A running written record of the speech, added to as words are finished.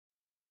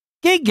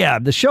Gig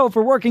Gab, the show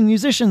for working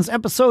musicians,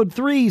 episode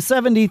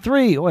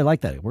 373. Oh, I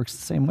like that. It works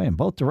the same way in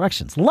both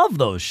directions. Love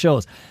those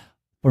shows.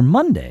 For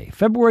Monday,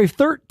 February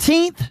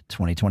 13th,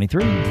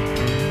 2023.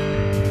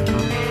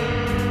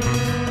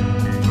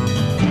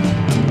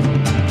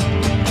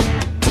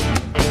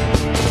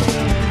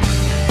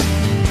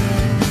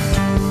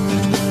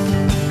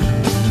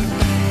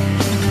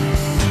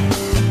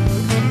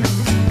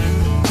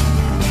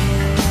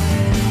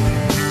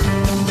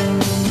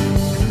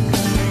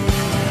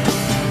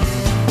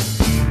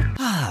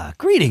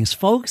 Greetings,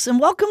 folks, and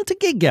welcome to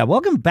Gig Gab.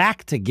 Welcome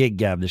back to Gig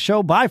Gab, the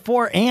show by,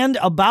 for, and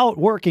about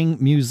working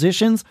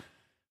musicians.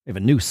 We have a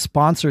new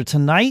sponsor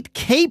tonight,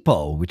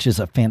 Capo, which is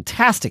a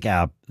fantastic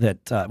app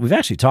that we've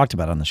actually talked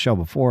about on the show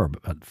before.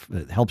 But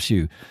it helps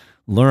you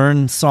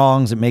learn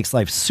songs. It makes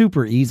life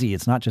super easy.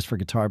 It's not just for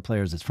guitar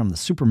players. It's from the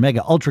super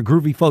mega ultra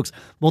groovy folks.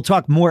 We'll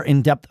talk more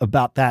in depth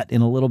about that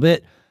in a little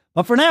bit.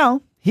 But for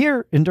now,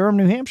 here in Durham,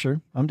 New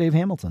Hampshire, I'm Dave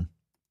Hamilton.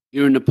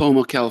 Here in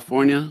Napomo,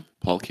 California,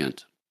 Paul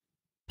Kent.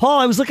 Paul,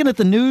 I was looking at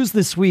the news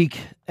this week,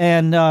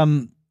 and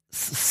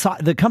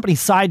the company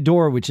Side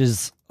Door, which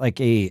is like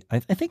I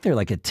think they're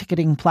like a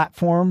ticketing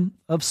platform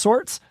of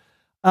sorts.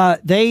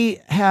 They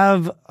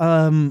have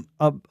an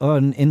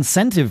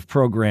incentive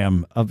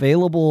program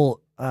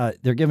available.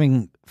 They're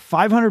giving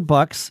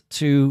 $500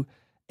 to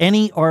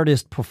any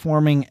artist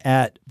performing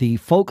at the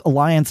Folk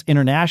Alliance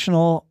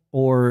International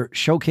or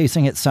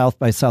showcasing at South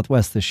by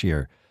Southwest this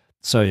year.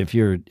 So if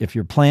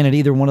you're playing at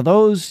either one of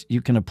those, you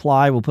can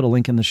apply. We'll put a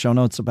link in the show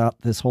notes about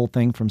this whole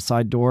thing from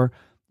Side Door.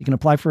 You can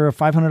apply for a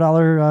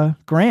 $500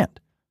 grant.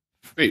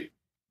 Great.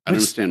 I don't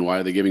understand, why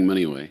are they giving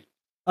money away?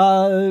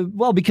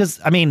 Well, because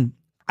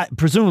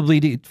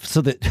presumably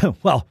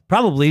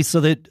probably so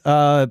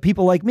that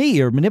people like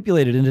me are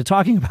manipulated into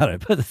talking about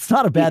it. But it's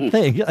not a bad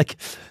thing. Like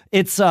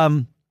it's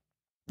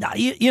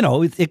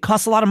it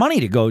costs a lot of money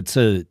to go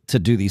to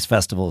do these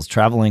festivals,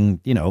 traveling,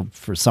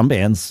 for some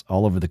bands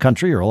all over the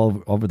country or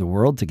all over the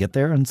world to get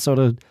there. And so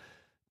to,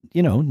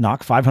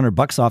 knock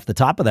 $500 off the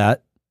top of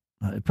that,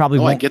 it probably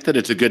won't. I get that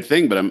it's a good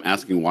thing, but I'm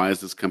asking, why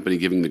is this company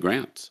giving the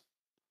grants?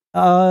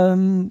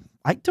 I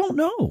don't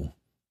know.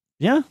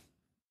 Yeah.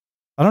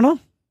 I don't know.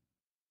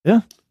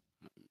 Yeah.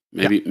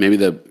 Maybe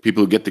the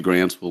people who get the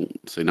grants will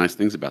say nice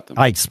things about them.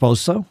 I suppose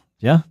so.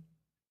 Yeah.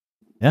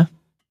 Yeah.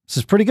 This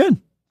is pretty good.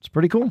 It's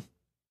pretty cool.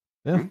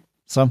 Yeah.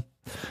 So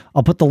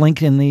I'll put the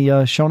link in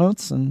the show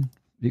notes, and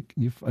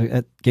you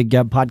at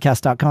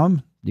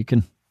giggabpodcast.com. You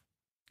can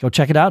go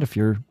check it out if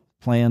you're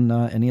playing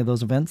any of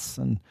those events.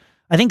 And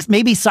I think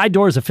maybe Side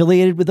Door is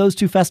affiliated with those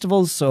two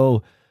festivals,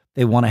 so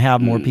they want to have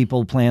more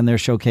people playing their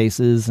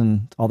showcases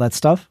and all that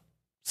stuff.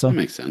 So that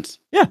makes sense.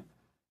 Yeah.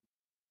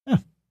 Yeah.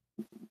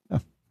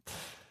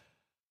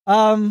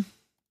 Yeah.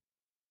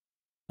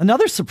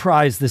 Another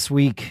surprise this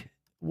week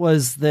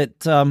was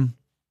that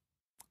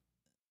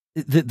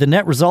the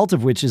net result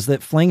of which is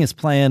that Fling is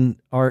playing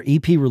our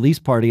EP release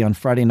party on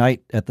Friday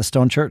night at the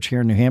Stone Church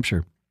here in New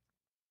Hampshire.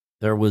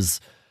 There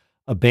was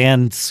a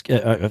band,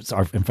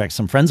 in fact,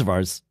 some friends of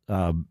ours,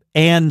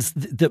 and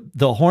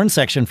the horn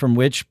section from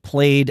which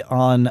played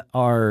on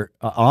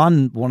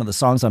on one of the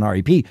songs on our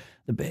EP.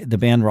 The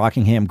band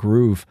Rockingham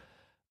Groove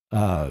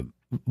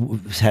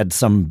had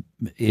some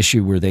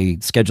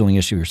scheduling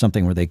issue or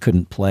something where they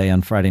couldn't play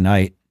on Friday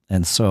night,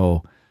 and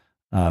so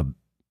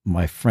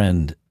my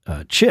friend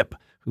Chip,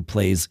 who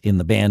plays in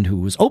the band who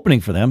was opening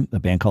for them, a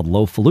band called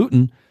Low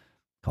Falutin,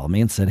 called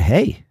me and said,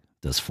 "Hey,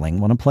 does Fling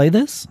want to play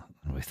this?"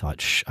 And we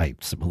thought, I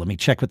said, well, let me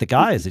check with the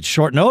guys. It's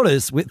short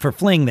notice. For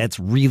Fling, that's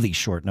really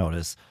short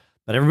notice.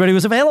 But everybody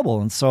was available.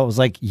 And so I was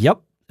like,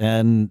 yep.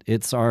 And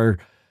it's our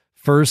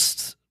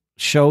first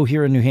show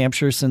here in New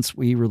Hampshire since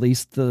we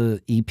released the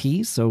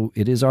EP. So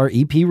it is our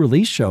EP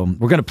release show.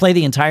 We're going to play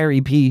the entire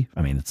EP.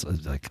 I mean, it's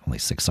like only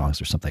 6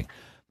 songs or something.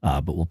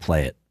 But we'll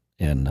play it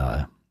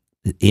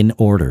in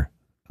order.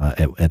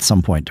 At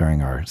some point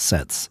during our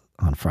sets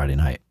on Friday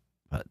night.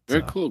 But,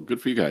 very cool. Good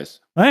for you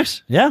guys.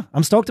 Nice. Yeah,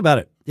 I'm stoked about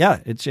it.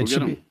 Yeah, it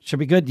should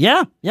be good.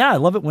 Yeah, I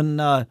love it when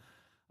a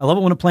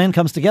plan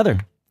comes together,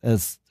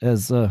 as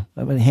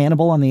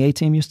Hannibal on the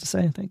A-Team used to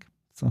say, I think.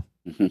 So,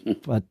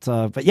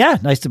 but yeah,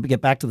 nice to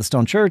get back to the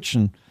Stone Church,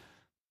 and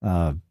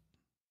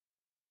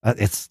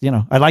it's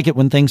I like it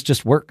when things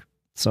just work.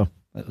 So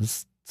I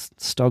was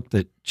stoked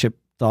that Chip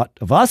thought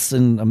of us,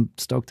 and I'm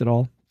stoked it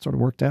all sort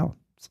of worked out.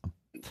 So.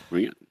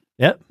 Bring it.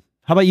 Yeah.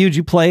 How about you? Did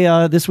you play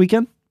this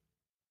weekend?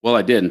 Well,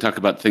 I did, and talk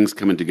about things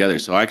coming together.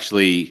 So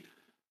actually,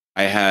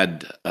 I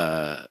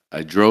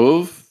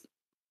drove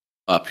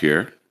up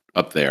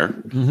there,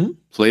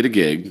 played a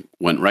gig,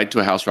 went right to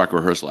a house rock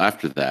rehearsal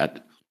after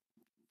that,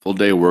 full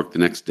day of work the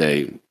next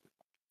day,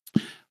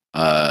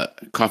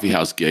 coffee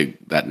house gig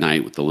that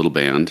night with the little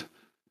band,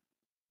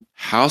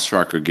 house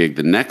rocker gig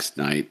the next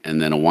night,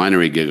 and then a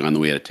winery gig on the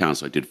way out of town.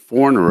 So I did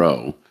 4 in a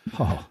row.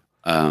 Oh.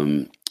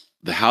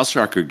 The house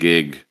rocker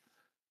gig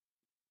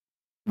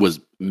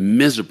was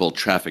miserable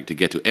traffic to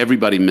get to.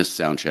 Everybody missed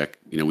sound check.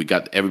 You know,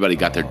 everybody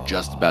got there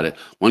just about it.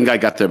 One guy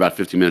got there about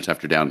 15 minutes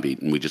after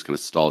downbeat, and we just kind of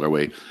stalled our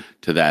way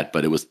to that.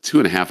 But it was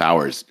 2.5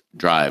 hours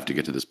drive to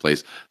get to this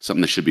place,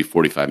 something that should be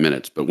 45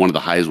 minutes. But one of the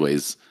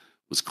highways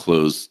was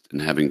closed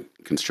and having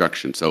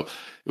construction. So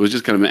it was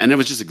just and it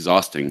was just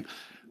exhausting.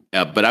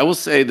 But I will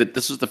say that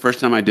this was the first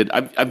time I did.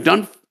 I've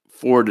done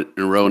 4 in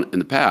a row in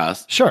the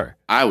past. Sure.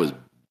 I was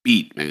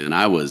beat, man.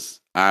 I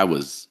was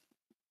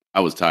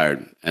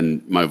tired,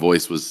 and my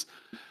voice was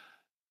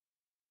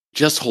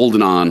just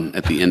holding on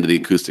at the end of the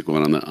acoustic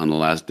one on the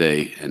last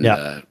day. And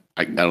I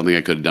don't think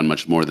I could have done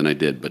much more than I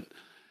did, but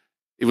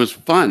it was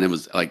fun. It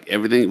was like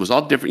everything. It was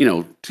all different. You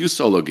know, 2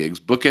 solo gigs,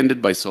 bookended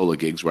by solo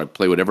gigs where I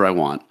play whatever I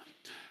want.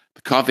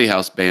 The Coffee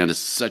House Band is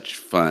such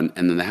fun,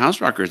 and then the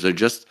House Rockers are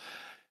just.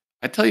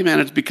 I tell you, man,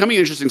 it's becoming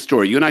an interesting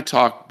story. You and I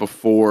talk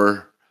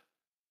before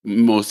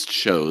most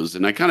shows,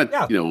 and I kind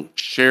of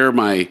share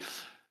my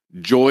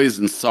joys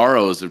and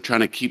sorrows of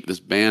trying to keep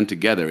this band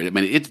together. I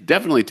mean, it's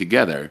definitely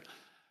together.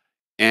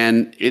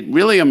 And it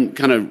really, I'm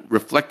kind of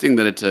reflecting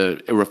that it's a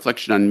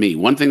reflection on me.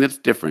 One thing that's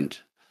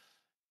different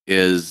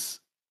is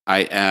I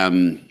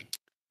am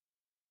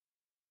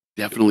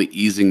definitely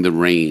easing the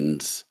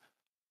reins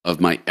of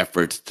my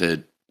efforts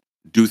to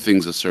do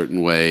things a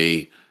certain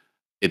way.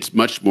 It's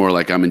much more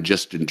like I'm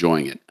just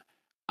enjoying it.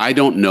 I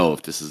don't know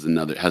if this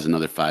has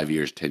another 5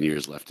 years, 10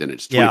 years left in it.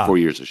 It's 24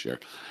 years this year.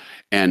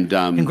 And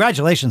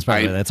congratulations,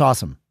 by the way. That's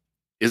awesome.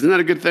 Isn't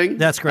that a good thing?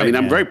 That's great. I mean,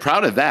 I'm very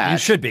proud of that. You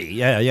should be.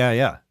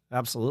 Yeah.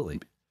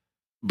 Absolutely.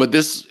 But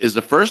this is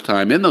the first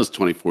time in those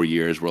 24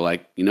 years we're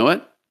like, you know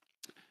what?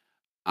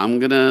 I'm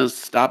going to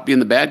stop being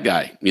the bad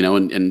guy,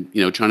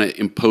 and trying to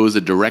impose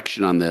a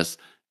direction on this,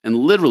 and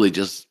literally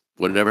just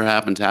whatever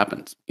happens,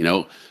 happens.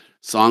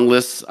 Song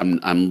lists,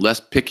 I'm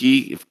less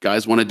picky. If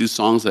guys want to do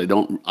songs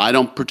that I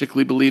don't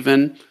particularly believe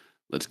in,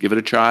 let's give it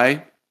a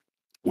try,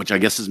 which I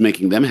guess is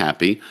making them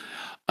happy.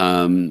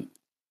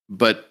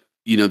 But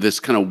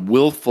this kind of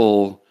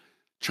willful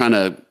trying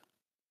to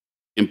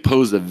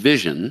impose a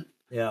vision,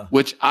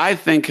 which I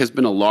think has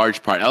been a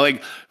large part.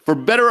 For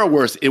better or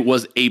worse, it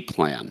was a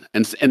plan,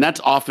 and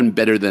that's often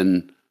better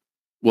than,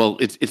 well,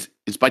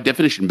 it's by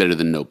definition better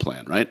than no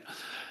plan, right?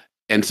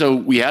 And so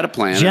we had a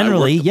plan.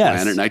 Generally,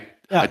 yes. Plan, and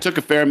I took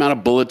a fair amount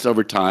of bullets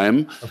over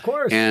time. Of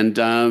course. And,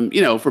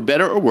 for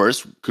better or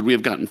worse, could we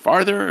have gotten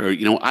farther? Or,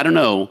 I don't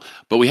know.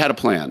 But we had a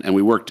plan, and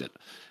we worked it.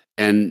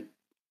 And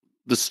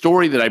the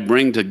story that I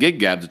bring to Gig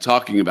Gab, to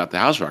talking about the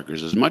House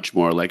Rockers, is much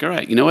more like, all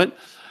right, you know what?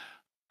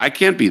 I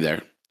can't be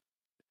there.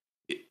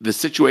 The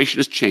situation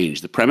has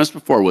changed. The premise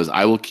before was,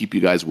 I will keep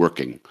you guys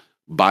working.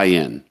 Buy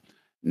in.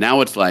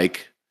 Now it's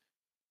like,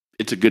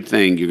 it's a good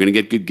thing. You're going to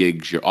get good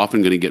gigs. You're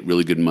often going to get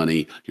really good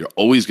money. You're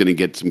always going to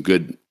get some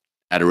good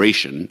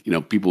adoration.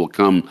 People will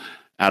come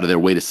out of their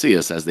way to see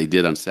us, as they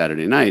did on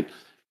Saturday night.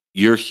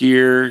 You're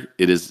here.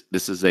 This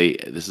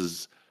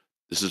is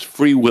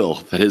free will.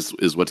 That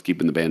is what's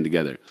keeping the band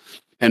together.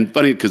 And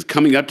funny, because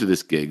coming up to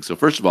this gig, so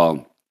first of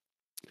all,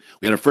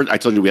 I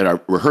told you we had our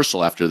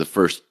rehearsal after the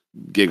first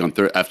gig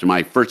after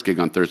my first gig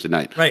on Thursday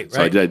night. Right.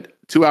 So I did a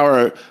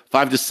 2-hour,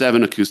 5 to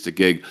 7 acoustic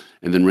gig,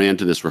 and then ran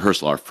to this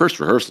rehearsal, our first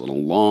rehearsal in a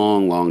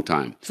long, long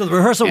time. So the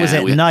rehearsal was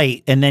at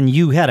night, and then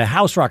you had a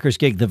House Rockers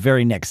gig the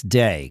very next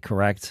day,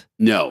 correct?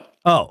 No.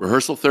 Oh.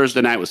 Rehearsal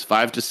Thursday night was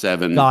 5 to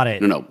 7. Got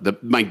it. No.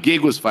 My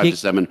gig was 5 to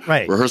 7.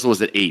 Right. Rehearsal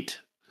was at 8.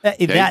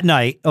 Okay? That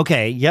night.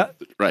 Okay.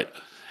 Yep. Right.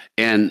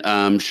 And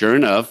sure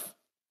enough,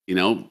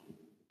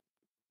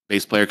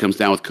 bass player comes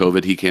down with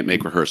COVID. He can't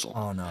make rehearsal.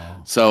 Oh, no.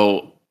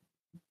 So,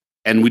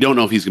 and we don't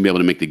know if he's going to be able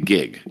to make the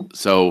gig.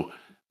 So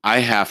I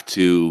have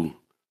to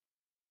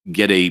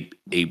get a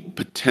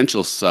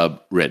potential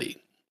sub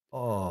ready.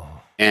 Oh.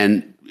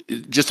 And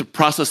just to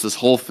process this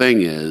whole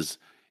thing is,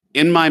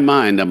 in my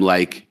mind, I'm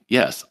like,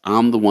 yes,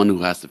 I'm the one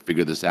who has to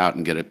figure this out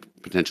and get a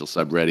potential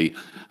sub ready.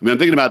 I mean, I'm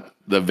thinking about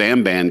the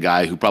Van Band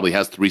guy who probably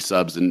has 3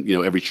 subs in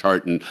every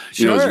chart, and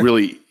it's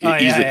really easy.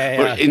 Yeah.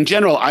 But in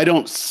general, I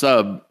don't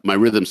sub my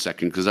rhythm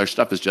section because our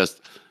stuff is just,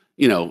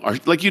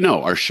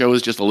 our show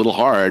is just a little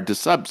hard to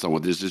sub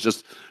someone. There's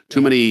just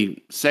too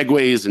many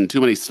segues and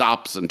too many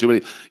stops and too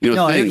many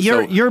things.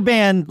 Your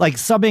band, like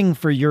subbing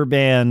for your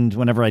band,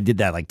 whenever I did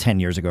that like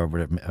 10 years ago, or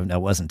whatever, no,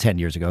 it wasn't 10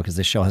 years ago because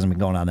this show hasn't been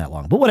going on that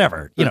long, but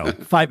whatever,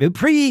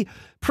 pre-COVID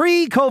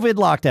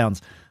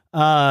lockdowns.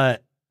 I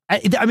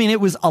mean,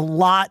 it was a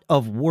lot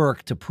of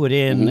work to put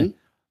in,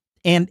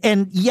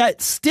 and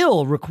yet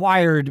still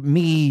required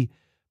me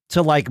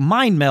to like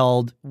mind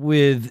meld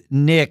with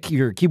Nick,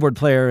 your keyboard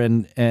player,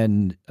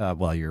 and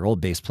your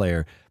old bass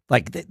player.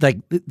 Like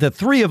the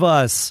 3 of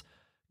us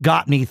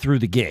got me through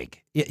the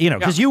gig,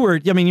 because you're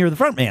the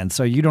front man,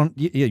 so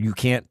you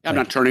can't. I'm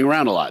not turning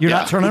around a lot. You're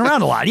not turning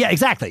around a lot. Yeah,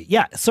 exactly.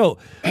 Yeah. So,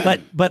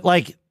 but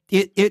like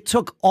it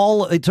took a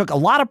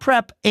lot of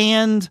prep,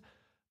 and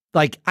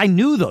like I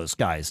knew those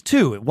guys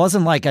too. It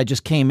wasn't like I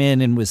just came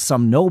in and was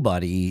some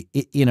nobody.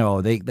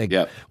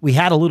 We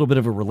had a little bit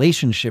of a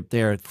relationship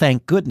there,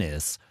 thank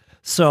goodness.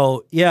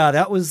 So yeah,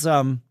 that was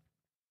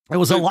it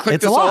was a lot. Click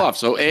this all off.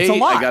 So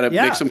I got to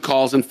make some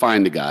calls and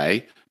find a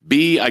guy.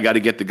 B, I got to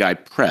get the guy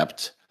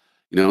prepped,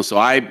 so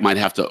I might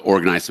have to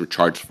organize some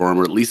charts for him,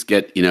 or at least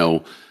get,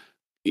 a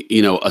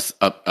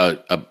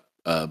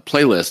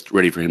playlist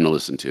ready for him to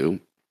listen to.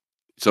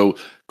 So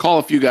call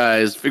a few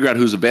guys, figure out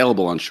who's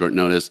available on short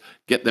notice,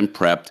 get them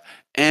prepped,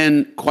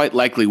 and quite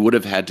likely would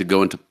have had to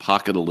go into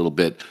pocket a little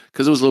bit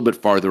because it was a little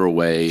bit farther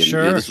away. And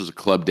Sure. this was a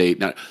club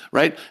date,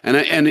 right? And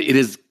it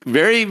is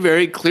very,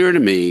 very clear to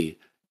me,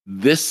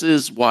 this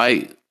is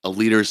why a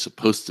leader is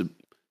supposed to,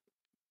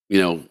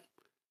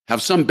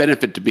 have some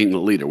benefit to being a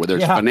leader, whether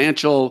it's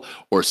financial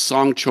or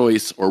song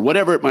choice or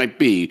whatever it might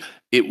be.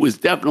 It was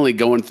definitely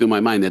going through my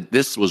mind that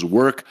this was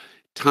work,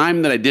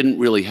 time that I didn't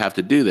really have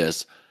to do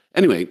this.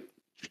 Anyway,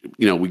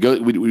 we do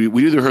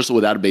the rehearsal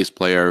without a bass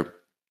player.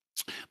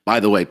 By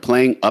the way,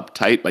 playing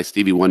Uptight by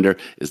Stevie Wonder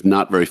is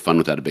not very fun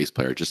without a bass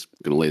player. Just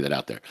going to lay that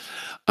out there.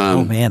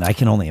 Oh man, I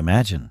can only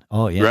imagine.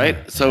 Oh yeah,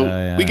 right.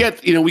 So we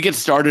get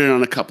started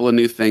on a couple of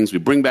new things. We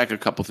bring back a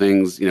couple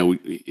things.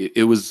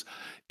 There was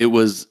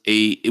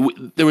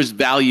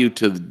value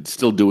to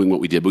still doing what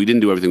we did, but we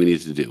didn't do everything we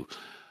needed to do.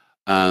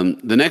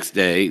 The next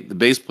day, the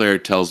bass player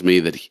tells me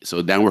that.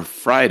 So now we're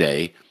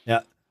Friday.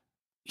 Yeah.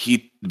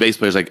 The bass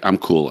player's like, I'm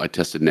cool. I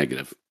tested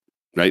negative.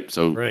 Right.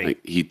 So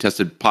he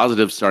tested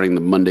positive starting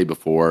the Monday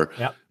before.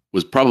 Yep.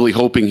 Was probably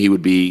hoping he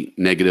would be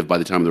negative by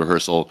the time of the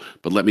rehearsal,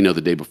 but let me know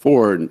the day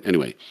before. And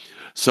anyway,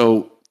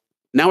 so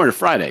now we're to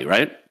Friday,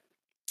 right?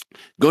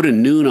 Go to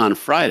noon on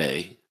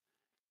Friday,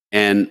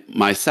 and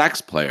my sax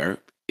player,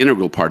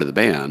 integral part of the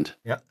band,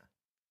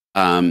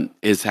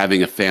 is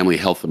having a family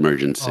health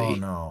emergency. Oh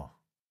no!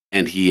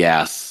 And he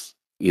asks,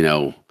 is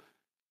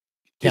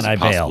it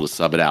possible to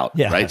sub it out?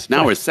 Yeah. Right. So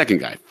now we're second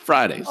guy,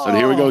 Friday. So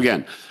here we go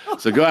again.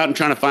 So go out and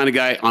trying to find a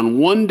guy on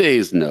one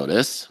day's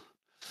notice,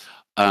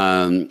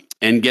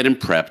 and get him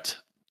prepped.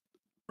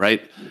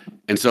 Right.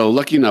 And so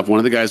lucky enough, one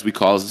of the guys we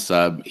call as a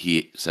sub,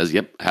 he says,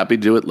 yep, happy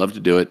to do it. Love to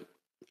do it.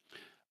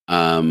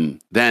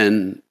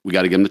 Then we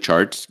got to give him the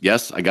charts.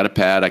 Yes, I got a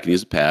pad. I can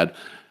use a pad.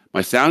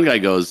 My sound guy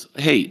goes,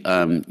 hey,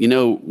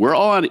 we're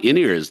all on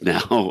in-ears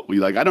now.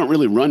 I don't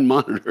really run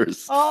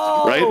monitors.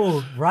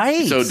 Oh,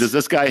 right. So does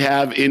this guy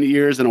have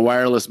in-ears and a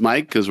wireless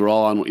mic? Because we're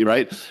all on,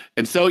 right?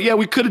 And so,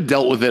 we could have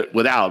dealt with it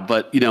without,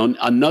 but,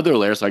 another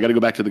layer. So I got to go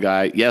back to the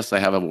guy. Yes, I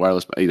have a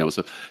wireless,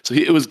 so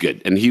it was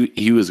good. And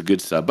he was a good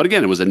sub. But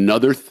again, it was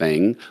another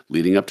thing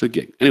leading up to the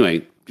gig. Anyway,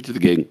 get to the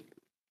gig.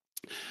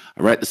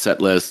 I write the set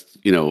list.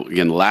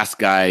 Again, the last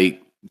guy,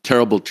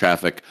 terrible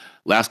traffic.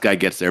 Last guy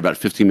gets there about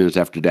 15 minutes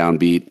after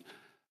downbeat.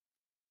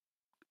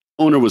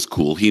 Owner was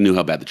cool. He knew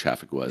how bad the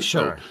traffic was.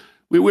 Sure. So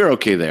we were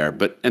okay there.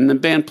 And the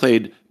band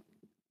played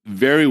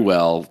very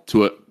well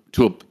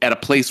at a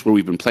place where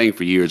we've been playing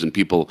for years and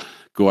people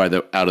go out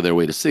of their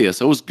way to see us.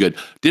 So it was good.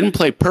 Didn't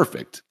play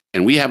perfect.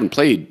 And we haven't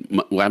played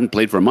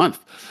for a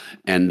month.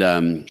 And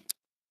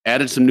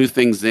added some new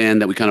things in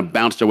that we kind of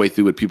bounced our way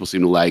through what people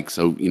seem to like.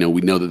 So, we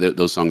know that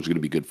those songs are going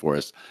to be good for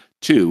us.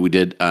 2, we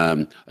did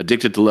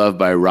Addicted to Love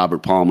by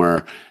Robert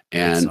Palmer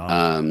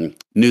and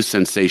New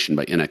Sensation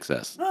by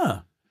NXS.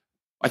 Huh.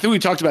 I think we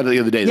talked about it the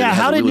other day. Yeah,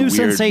 how did New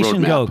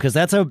Sensation go? Because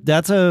that's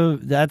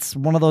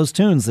one of those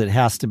tunes that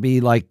has to be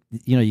like,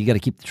 you got to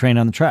keep the train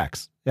on the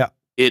tracks. Yeah.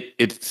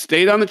 It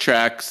stayed on the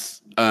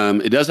tracks.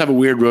 It does have a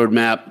weird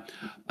roadmap.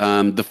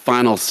 The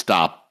final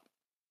stop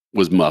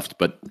was muffed,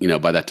 but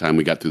by that time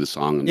we got through the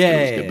song. And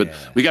it was good.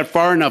 But we got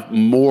far enough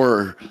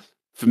more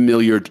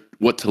familiar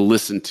what to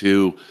listen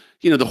to.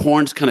 The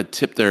horns kind of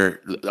tip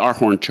our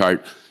horn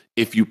chart.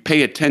 If you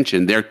pay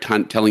attention, they're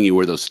telling you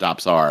where those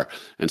stops are,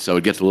 and so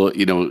it gets a little,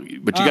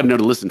 but you got to know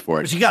to listen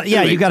for it. You got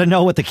to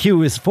know what the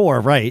cue is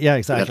for, right? Yeah,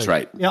 exactly. That's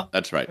right. Yeah,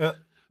 that's right.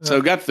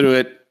 So got through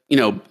it.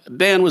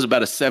 Band was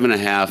about a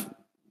 7.5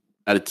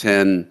 out of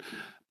 10.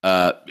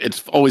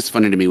 It's always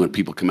funny to me when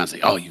people come out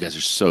and say, "Oh, you guys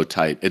are so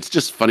tight." It's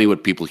just funny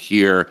what people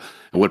hear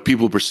and what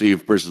people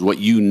perceive versus what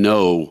what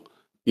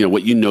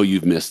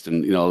you've missed,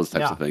 and all those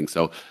types of things.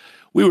 So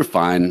we were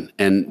fine,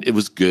 and it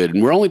was good.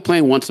 And we're only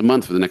playing once a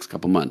month for the next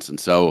couple months. And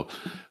so,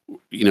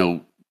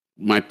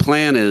 my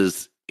plan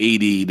is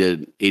 80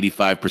 to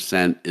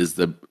 85% is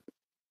the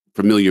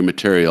familiar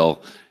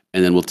material,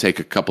 and then we'll take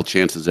a couple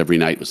chances every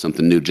night with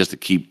something new just to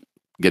keep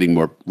getting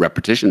more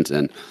repetitions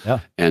in. Yeah.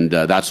 And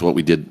that's what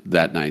we did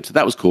that night. So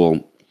that was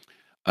cool.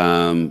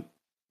 And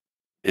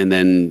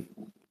then,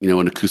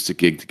 an acoustic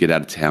gig to get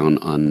out of town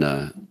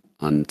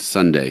on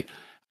Sunday.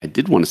 I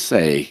did want to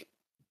say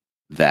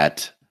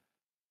that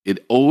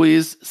it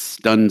always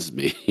stuns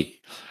me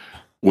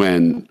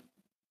when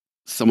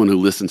someone who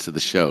listens to the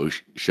show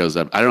shows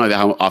up. I don't know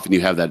how often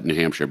you have that in New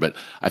Hampshire, but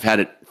I've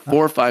had it 4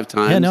 or 5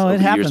 times over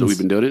the years that we've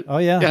been doing it. Oh,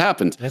 yeah. It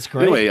happens. That's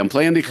great. Anyway, I'm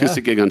playing the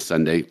acoustic gig on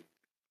Sunday,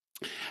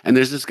 and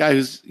there's this guy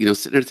who's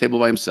sitting at a table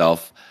by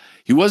himself.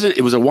 It was a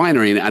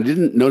winery, and I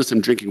didn't notice him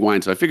drinking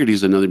wine, so I figured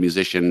he's another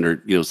musician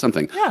or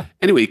something. Yeah.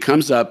 Anyway, he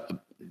comes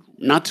up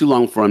not too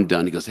long before I'm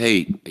done. He goes,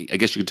 "Hey, I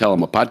guess you can tell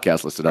I'm a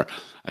podcast listener."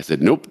 I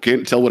said, "Nope,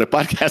 can't tell what a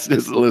podcast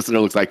listener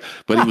looks like."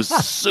 But he was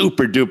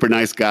super duper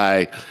nice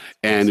guy,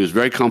 and he was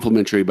very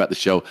complimentary about the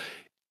show.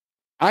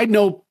 I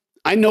know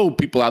I know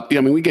people out there.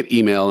 I mean, we get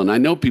email and I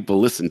know people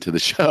listen to the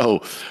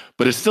show,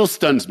 but it still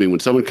stuns me when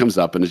someone comes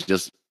up and is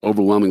just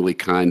overwhelmingly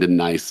kind and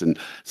nice. And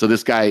so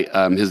this guy,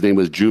 his name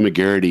was Drew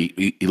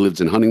McGarity. He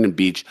lives in Huntington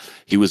Beach.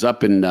 He was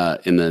up in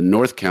the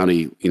North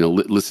County,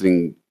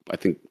 listening, I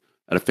think,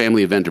 at a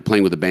family event or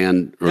playing with a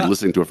band or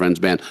listening to a friend's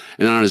band.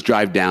 And on his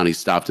drive down, he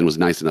stopped and was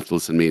nice enough to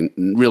listen to me,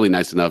 and really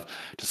nice enough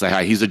to say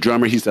hi. He's a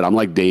drummer. He said, I'm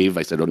like Dave.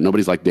 I said, oh,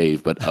 nobody's like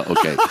Dave, but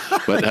okay.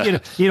 But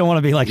you don't want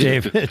to be like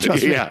Dave.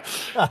 Trust me. Yeah.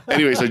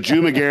 Anyway, so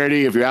Drew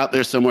McGarity, if you're out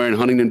there somewhere in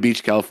Huntington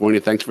Beach,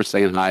 California, thanks for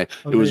saying hi.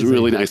 Amazing. It was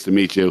really nice to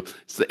meet you.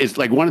 It's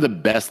like one of the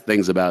best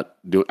things about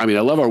doing, I mean,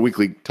 I love our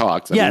weekly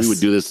talks. I mean, we would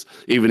do this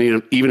even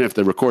if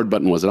the record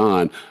button wasn't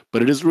on,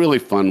 but it is really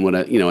fun when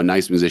a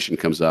nice musician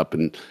comes up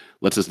and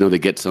lets us know they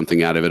get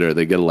something out of it or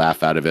they get a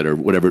laugh out of it or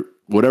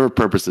whatever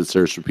purpose it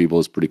serves for people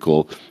is pretty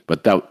cool.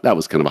 But that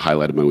was kind of a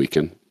highlight of my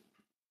weekend.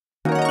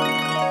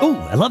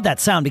 Oh, I love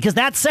that sound because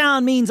that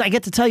sound means I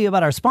get to tell you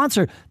about our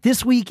sponsor.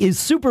 This week is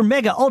Super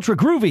Mega Ultra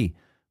Groovy,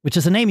 which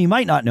is a name you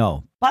might not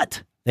know,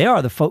 but they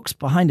are the folks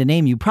behind a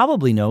name you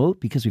probably know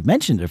because we've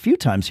mentioned it a few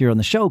times here on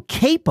the show,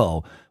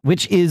 Capo,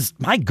 which is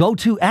my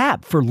go-to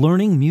app for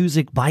learning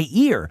music by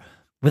ear.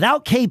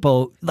 Without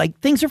Capo,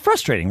 things are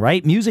frustrating,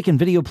 right? Music and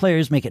video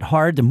players make it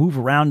hard to move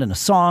around in a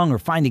song or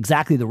find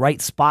exactly the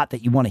right spot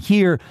that you want to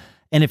hear.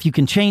 And if you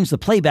can change the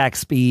playback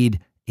speed,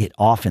 it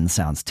often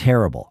sounds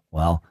terrible.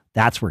 Well,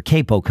 that's where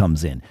Capo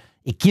comes in.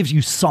 It gives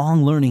you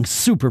song learning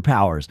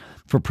superpowers.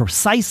 For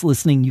precise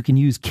listening, you can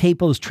use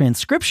Capo's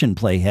transcription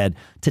playhead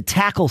to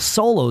tackle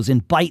solos in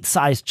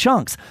bite-sized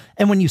chunks.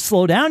 And when you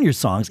slow down your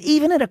songs,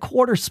 even at a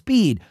quarter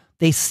speed,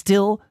 they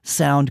still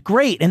sound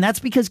great. And that's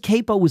because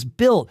Capo was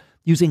built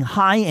using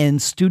high-end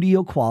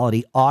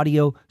studio-quality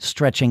audio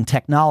stretching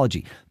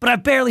technology. But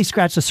I've barely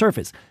scratched the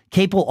surface.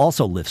 Capo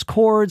also lifts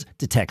chords,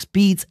 detects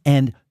beats,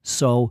 and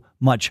so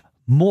much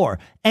more.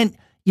 And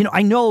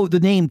I know the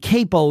name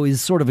Capo is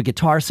sort of a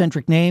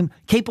guitar-centric name.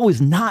 Capo is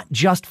not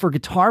just for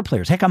guitar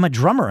players. Heck, I'm a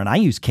drummer and I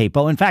use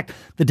Capo. In fact,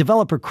 the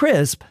developer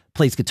Chris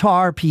plays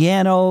guitar,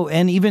 piano,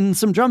 and even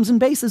some drums and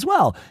bass as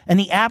well. And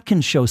the app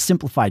can show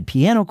simplified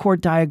piano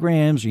chord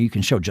diagrams, or you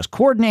can show just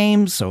chord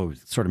names, so it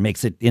sort of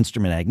makes it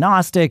instrument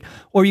agnostic,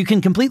 or you can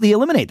completely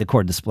eliminate the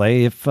chord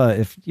display if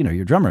you're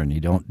a drummer and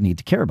you don't need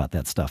to care about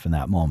that stuff in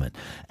that moment.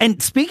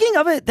 And speaking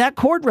of it, that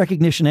chord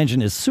recognition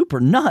engine is super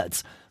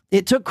nuts.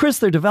 It took Chris,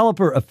 their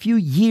developer, a few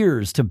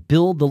years to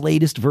build the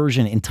latest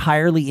version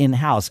entirely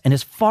in-house. And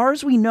as far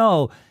as we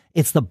know,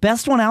 it's the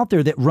best one out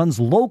there that runs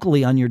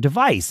locally on your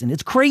device. And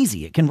it's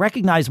crazy. It can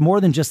recognize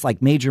more than just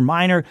major,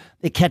 minor.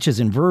 It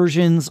catches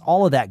inversions,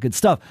 all of that good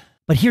stuff.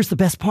 But here's the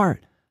best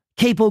part.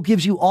 Capo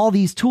gives you all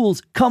these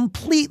tools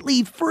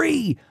completely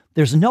free.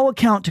 There's no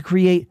account to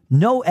create,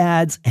 no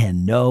ads,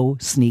 and no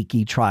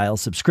sneaky trial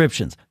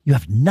subscriptions. You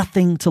have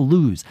nothing to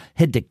lose.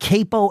 Head to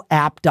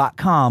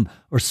capoapp.com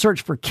or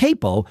search for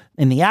Capo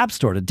in the App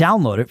Store to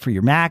download it for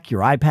your Mac,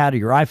 your iPad, or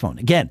your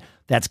iPhone. Again,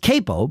 that's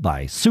Capo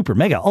by Super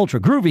Mega Ultra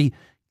Groovy,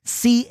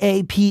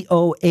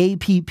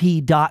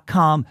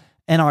 capoapp.com.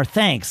 And our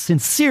thanks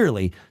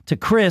sincerely to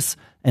Chris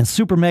and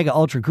Super Mega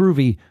Ultra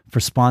Groovy for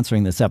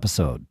sponsoring this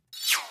episode.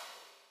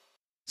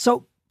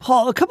 So,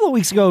 Paul, a couple of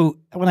weeks ago,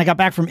 when I got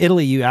back from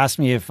Italy, you asked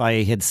me if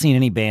I had seen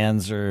any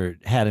bands or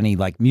had any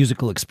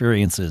musical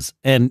experiences.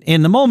 And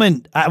in the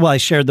moment, I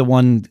shared the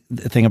one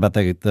thing about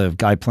the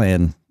guy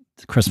playing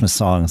Christmas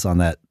songs on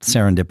that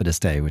serendipitous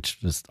day, which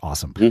was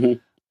awesome.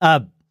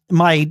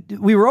 Mm-hmm.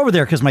 We were over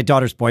there because my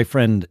daughter's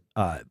boyfriend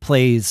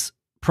plays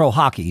pro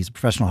hockey. He's a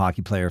professional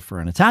hockey player for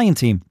an Italian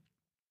team.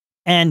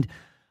 And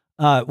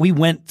we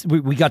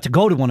got to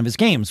go to one of his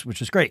games,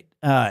 which was great.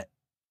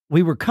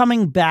 We were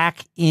coming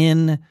back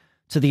in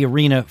to the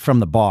arena from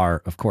the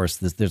bar. Of course,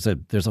 there's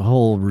a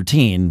whole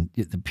routine.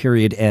 The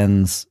period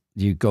ends,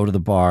 you go to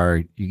the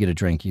bar, you get a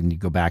drink, and you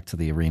go back to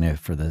the arena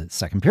for the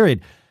second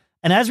period.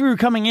 And as we were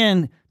coming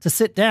in to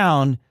sit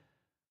down,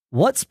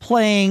 what's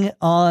playing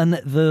on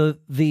the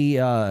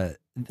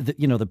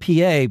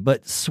PA,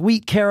 but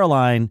Sweet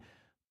Caroline,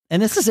 and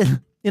this is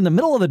in the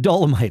middle of the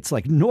Dolomites,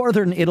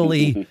 northern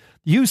Italy,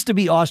 used to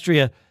be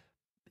Austria.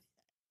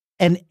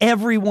 And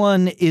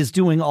everyone is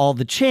doing all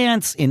the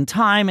chants in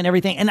time and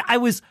everything. And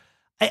it was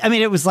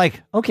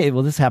okay,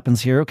 well, this happens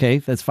here. Okay,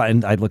 that's fine.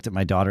 And I looked at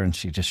my daughter and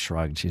she just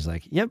shrugged. She's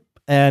like, yep.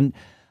 And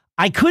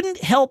I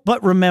couldn't help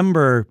but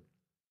remember,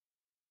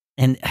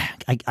 and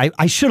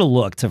I should have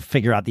looked to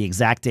figure out the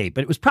exact date,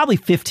 but it was probably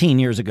 15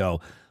 years ago,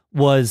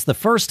 was the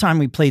first time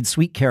we played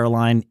Sweet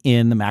Caroline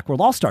in the Macworld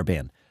All-Star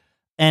Band.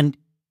 And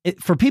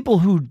for people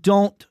who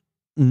don't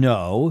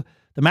know,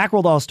 the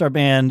Macworld All-Star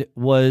Band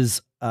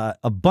was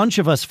a bunch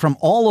of us from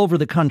all over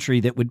the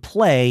country that would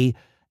play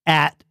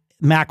at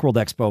Macworld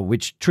Expo,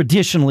 which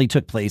traditionally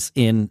took place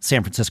in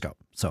San Francisco.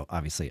 So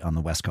obviously on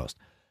the West Coast.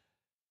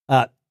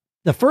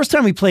 The first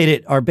time we played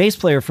it, our bass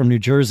player from New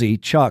Jersey,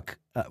 Chuck,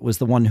 was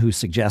the one who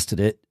suggested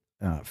it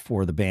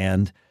for the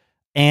band.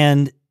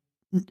 And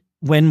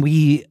when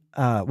we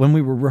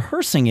were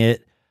rehearsing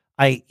it,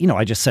 I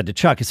just said to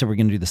Chuck, I said, we're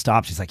going to do the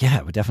stops. He's like,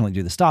 yeah, we'll definitely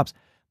do the stops.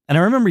 And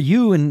I remember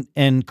you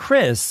and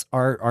Chris,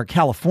 our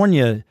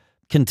California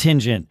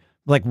contingent,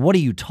 like, what are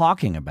you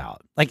talking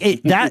about? Like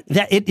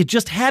it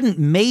just hadn't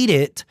made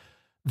it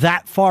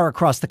that far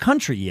across the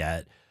country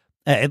yet,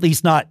 at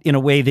least not in a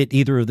way that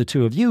either of the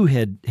two of you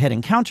had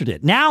encountered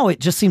it. Now it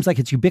just seems like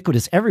it's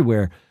ubiquitous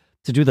everywhere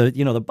to do the,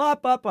 the ba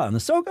ba ba and the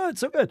so good,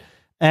 so good.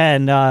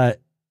 And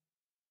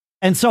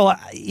so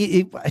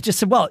I just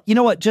said, well, you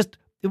know what,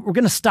 we're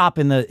going to stop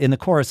in the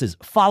choruses.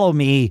 Follow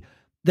me.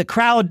 The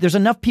crowd, there's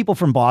enough people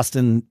from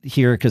Boston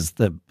here because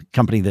the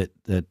company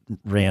that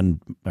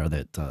ran or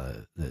that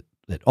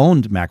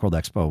owned Macworld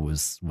Expo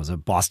was a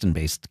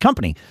Boston-based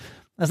company.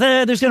 I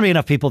said, there's going to be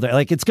enough people there.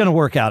 Like, it's going to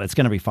work out. It's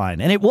going to be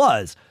fine. And it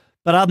was.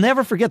 But I'll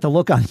never forget the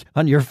look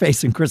on your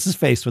face and Chris's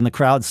face when the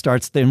crowd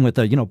starts then with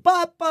the,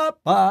 ba, ba,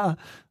 ba.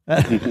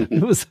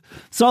 It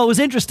was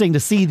interesting to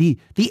see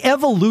the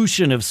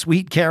evolution of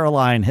Sweet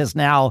Caroline has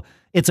now,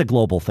 it's a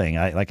global thing.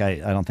 I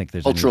don't think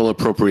there's cultural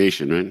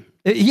appropriation, right?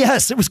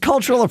 Yes, it was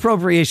cultural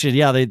appropriation.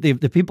 Yeah,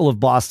 the people of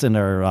Boston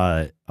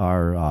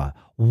are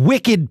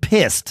wicked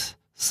pissed.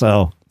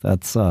 So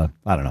that's I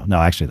don't know.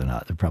 No, actually they're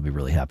not. They're probably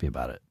really happy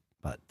about it.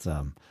 But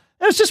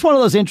it was just one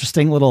of those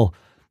interesting little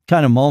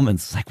kind of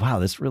moments. It's like, wow,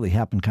 this really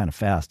happened kind of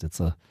fast. It's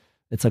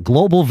a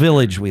global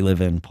village we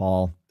live in,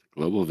 Paul.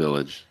 Global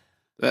village.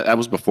 That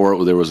was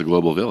before there was a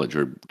global village,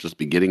 or just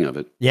beginning of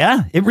it.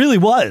 Yeah, it really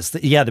was.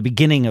 Yeah, the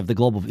beginning of the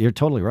global. You're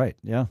totally right.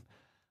 Yeah.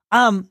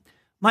 My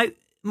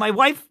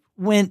wife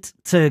went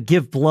to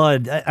give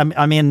blood.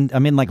 I'm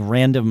in like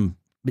random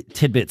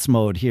tidbits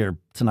mode here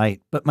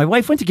tonight. But my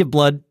wife went to give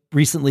blood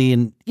recently,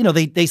 and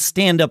they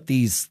stand up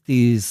these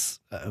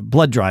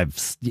blood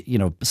drives,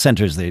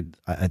 centers.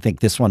 I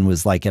think this one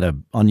was like at a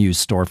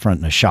unused storefront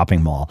in a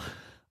shopping mall,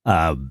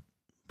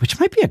 which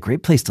might be a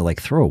great place to like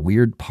throw a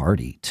weird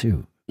party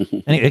too.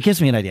 Anyway, it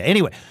gives me an idea.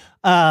 Anyway,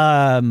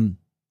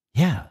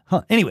 yeah.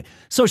 Huh. Anyway,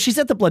 so she's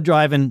at the blood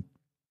drive, and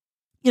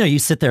you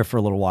sit there for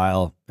a little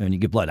while and you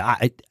give blood.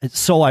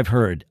 So I've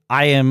heard.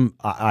 I am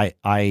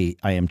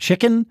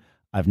chicken.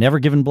 I've never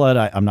given blood.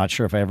 I'm not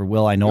sure if I ever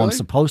will. I know really? I'm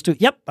supposed to.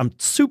 Yep, I'm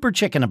super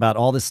chicken about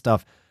all this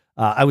stuff.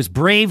 I was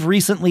brave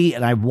recently,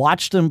 and I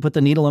watched them put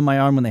the needle in my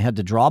arm when they had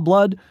to draw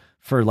blood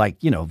for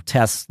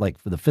tests like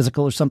for the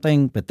physical or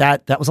something. But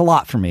that was a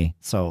lot for me.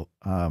 So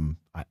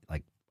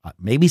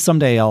maybe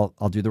someday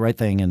I'll do the right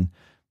thing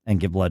and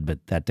give blood.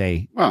 But that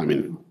day, well, I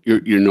mean,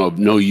 you're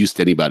no use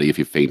to anybody if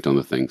you faint on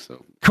the thing.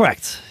 So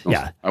correct.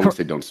 I would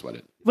say don't sweat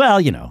it.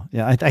 Well,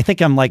 yeah, I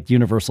think I'm like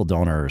universal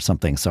donor or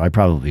something, so I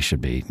probably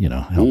should be,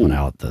 helping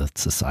out the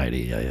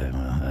society.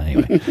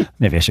 Anyway,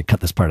 maybe I should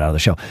cut this part out of the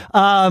show.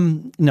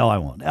 No, I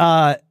won't.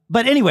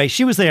 But anyway,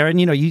 she was there, and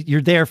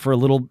you're there for a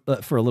little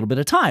bit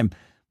of time,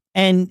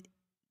 and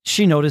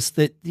she noticed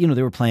that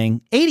they were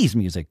playing 80s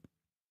music,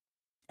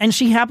 and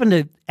she happened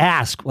to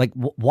ask like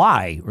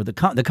why, or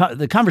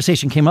the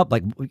conversation came up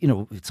like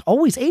it's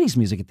always 80s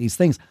music at these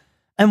things,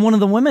 and one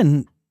of the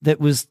women that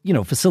was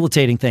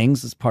facilitating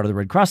things as part of the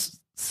Red Cross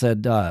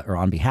said, or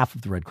on behalf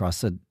of the Red Cross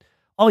said,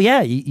 oh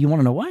yeah, you want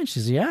to know why? And she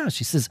says, yeah.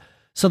 She says,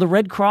 so the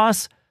Red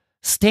Cross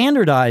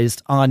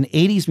standardized on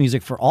 80s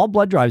music for all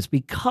blood drives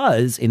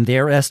because in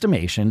their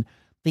estimation,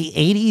 the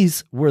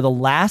 80s were the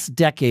last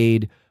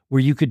decade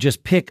where you could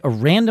just pick a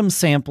random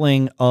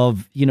sampling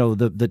of,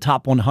 the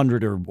top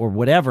 100 or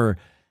whatever,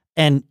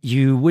 and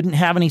you wouldn't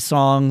have any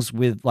songs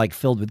with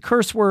filled with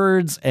curse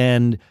words,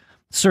 and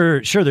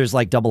sure there's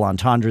like double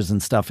entendres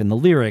and stuff in the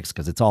lyrics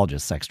because it's all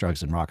just sex,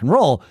 drugs, and rock and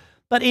roll.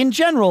 But in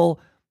general,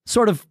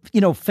 sort of,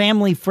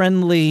 family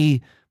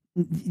friendly,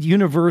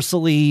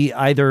 universally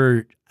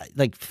either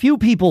like few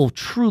people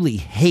truly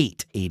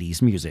hate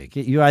 80s music.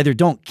 You either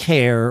don't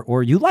care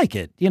or you like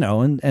it,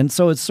 and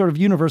so it's sort of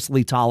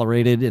universally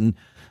tolerated. And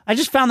I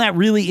just found that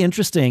really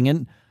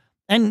interesting.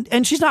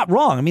 And she's not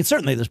wrong. I mean,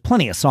 certainly there's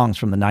plenty of songs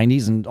from the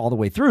 90s and all the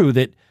way through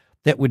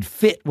that would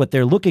fit what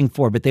they're looking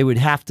for, but they would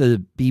have to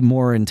be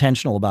more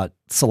intentional about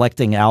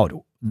selecting out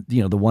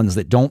the ones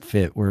that don't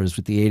fit, whereas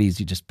with the 80s,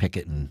 you just pick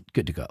it and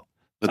good to go.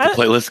 Let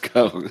the playlist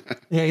go.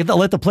 Yeah,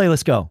 let the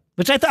playlist go,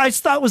 which I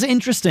just thought was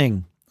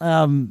interesting.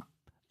 I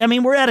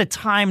mean, we're at a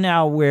time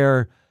now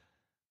where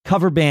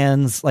cover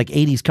bands, like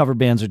 80s cover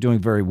bands, are doing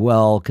very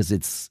well because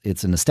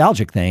it's a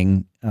nostalgic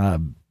thing,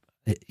 and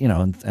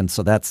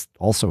so that's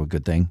also a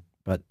good thing.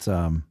 But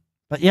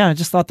yeah, I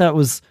just thought that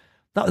was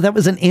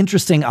an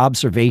interesting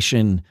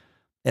observation,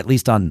 at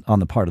least on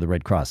the part of the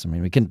Red Cross. I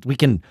mean, we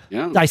can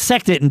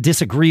dissect it and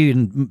disagree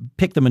and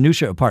pick the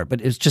minutia apart, but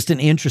it's just an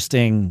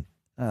interesting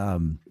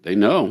they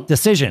know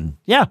decision.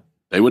 Yeah,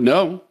 they would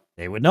know.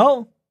 They would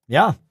know.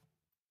 Yeah.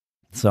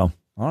 So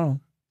I don't know.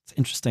 It's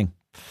interesting.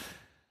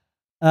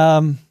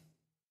 I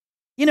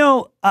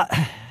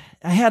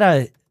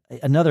had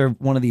another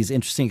one of these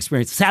interesting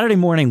experiences. Saturday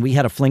morning, we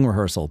had a Fling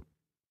rehearsal,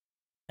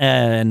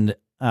 and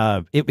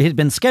it had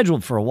been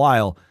scheduled for a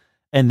while.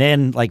 And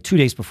then, like 2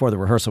 days before the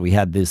rehearsal, we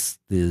had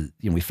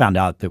we found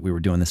out that we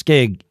were doing this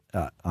gig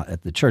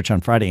at the church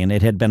on Friday, and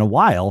it had been a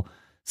while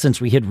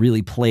since we had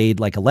really played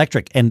like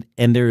electric. And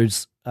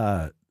there's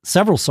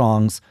several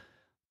songs,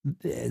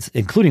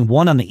 including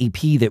one on the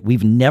EP that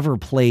we've never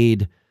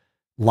played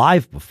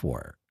live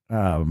before.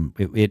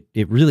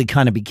 It really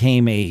kind of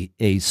became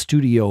a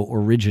studio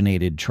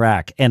originated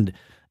track, and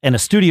a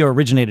studio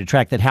originated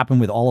track that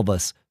happened with all of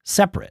us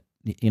separate.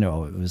 You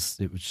know, it was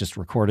just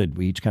recorded.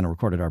 We each kind of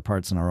recorded our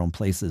parts in our own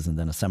places and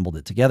then assembled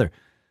it together.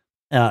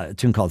 A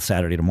tune called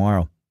Saturday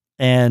Tomorrow.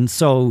 And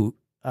so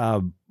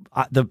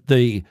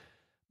the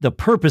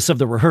purpose of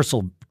the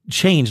rehearsal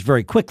changed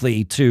very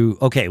quickly to,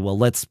 okay, well,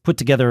 let's put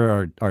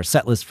together our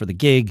set list for the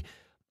gig,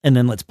 and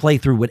then let's play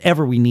through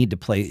whatever we need to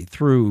play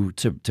through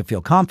to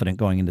feel confident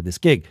going into this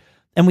gig.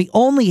 And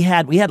we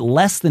had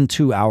less than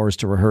 2 hours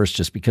to rehearse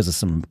just because of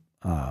some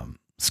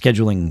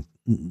scheduling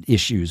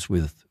issues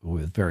with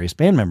various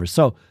band members.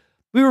 So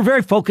we were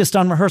very focused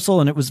on rehearsal,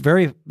 and it was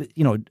very,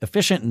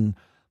 efficient and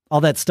all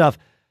that stuff.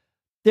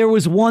 There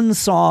was one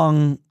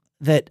song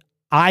that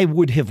I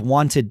would have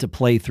wanted to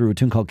play through, a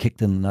tune called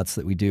Kicked in the Nuts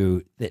that we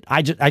do, that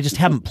I just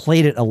haven't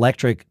played it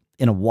electric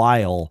in a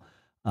while.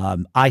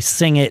 I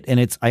sing it,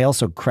 and I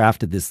also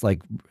crafted this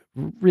like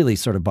really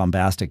sort of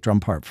bombastic drum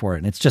part for it.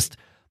 And it's just,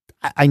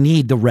 I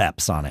need the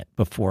reps on it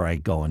before I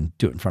go and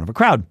do it in front of a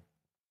crowd.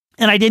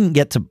 And we didn't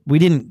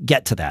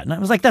get to that. And I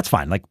was like, that's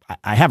fine. Like,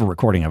 I have a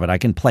recording of it. I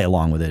can play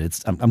along with it.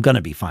 I'm going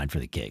to be fine for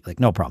the gig. Like,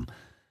 no problem.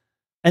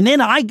 And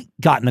then I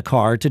got in a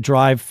car to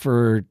drive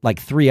for like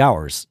 3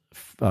 hours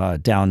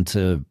down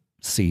to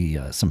see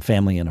some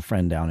family and a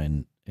friend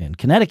down in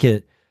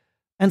Connecticut.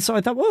 And so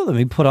I thought, well, let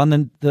me put on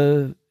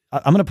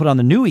I'm going to put on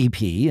the new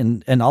EP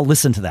and I'll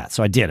listen to that.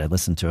 So I did. I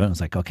listened to it. I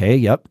was like, okay,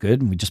 yep,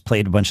 good. And we just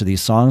played a bunch of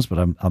these songs, but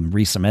I'm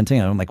re-cementing.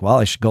 And I'm like, well,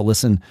 I should go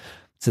listen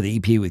to the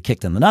EP with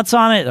Kicked in the Nuts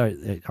on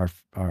it.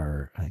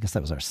 I guess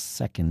that was our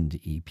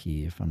second EP,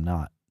 if I'm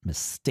not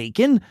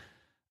mistaken.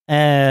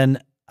 And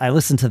I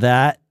listened to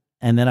that.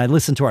 And then I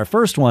listened to our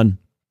first one.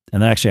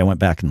 And then actually I went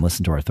back and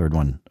listened to our third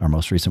one, our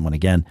most recent one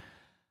again.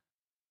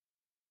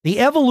 The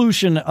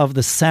evolution of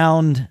the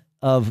sound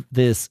of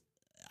this,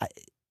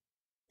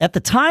 at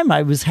the time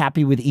I was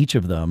happy with each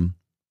of them.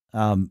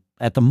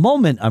 At the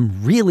moment,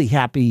 I'm really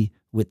happy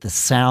with the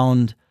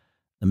sound,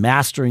 the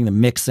mastering, the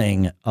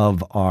mixing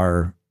of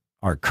our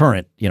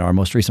current, our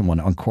most recent one,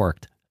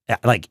 Uncorked.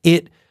 Like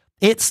it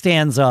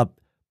stands up.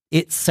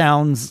 It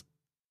sounds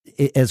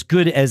as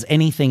good as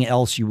anything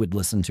else you would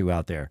listen to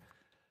out there.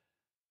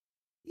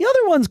 The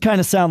other ones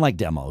kind of sound like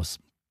demos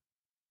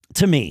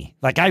to me.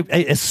 Like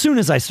as soon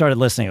as I started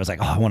listening, I was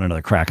like, oh, I want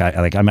another crack.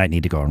 I might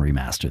need to go and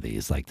remaster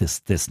these. Like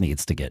this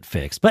needs to get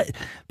fixed. But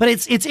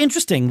it's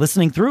interesting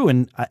listening through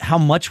and how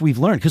much we've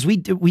learned, because we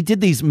did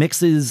these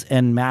mixes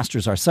and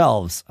masters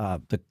ourselves.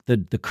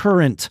 The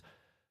current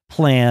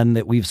plan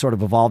that we've sort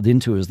of evolved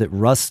into is that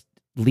Russ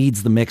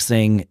leads the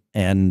mixing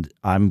and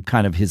I'm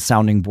kind of his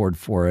sounding board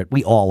for it.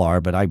 We all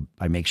are, but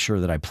I make sure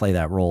that I play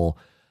that role.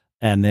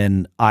 And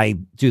then I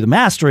do the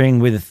mastering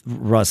with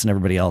Russ and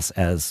everybody else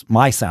as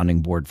my sounding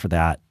board for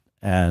that.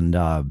 And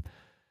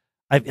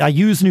I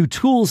use new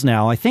tools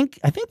now. I think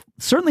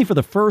certainly for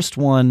the first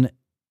one,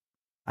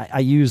 I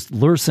used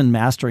Lursen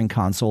Mastering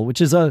Console,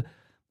 which is a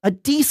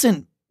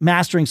decent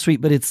mastering suite,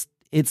 but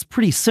it's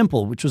pretty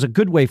simple, which was a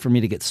good way for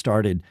me to get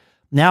started.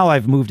 Now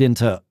I've moved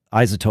into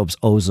Isotope's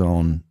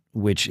Ozone,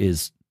 which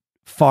is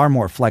far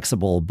more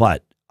flexible,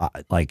 but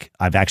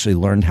I've actually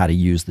learned how to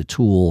use the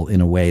tool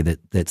in a way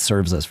that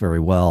serves us very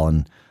well,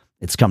 and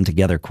it's come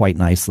together quite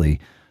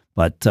nicely.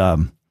 But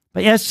yeah,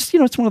 it's just,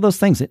 it's one of those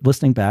things,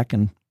 listening back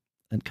and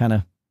kind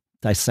of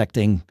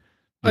dissecting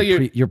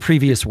your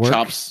previous work.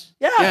 Chops.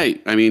 Yeah.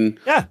 I mean,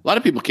 a lot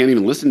of people can't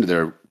even listen to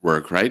their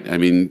work, right? I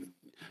mean,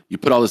 you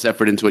put all this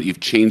effort into it,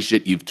 you've changed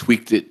it, you've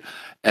tweaked it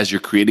as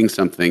you're creating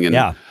something. And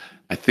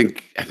I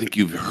think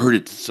you've heard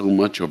it so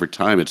much over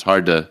time. It's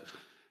hard to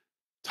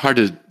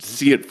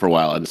see it for a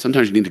while. And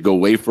sometimes you need to go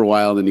away for a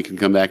while, then you can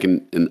come back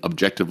and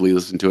objectively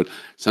listen to it.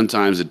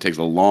 Sometimes it takes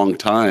a long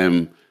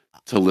time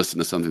to listen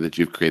to something that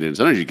you've created. And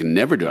sometimes you can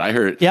never do it.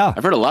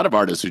 I've heard a lot of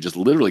artists who just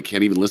literally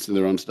can't even listen to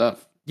their own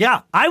stuff.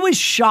 Yeah, I was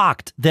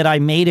shocked that I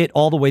made it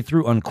all the way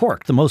through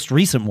Uncorked, the most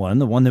recent one,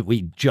 the one that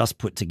we just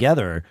put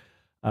together.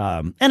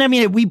 And I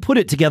mean, we put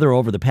it together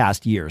over the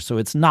past year, so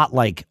it's not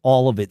like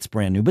all of it's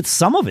brand new, but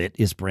some of it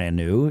is brand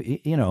new,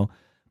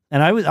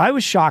 And I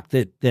was shocked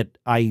that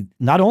I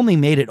not only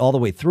made it all the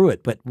way through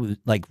it, but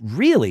like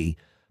really,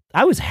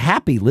 I was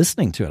happy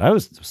listening to it. I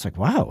was just like,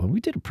 wow, we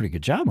did a pretty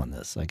good job on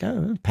this. Like,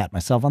 I pat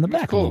myself on the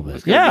back a little bit.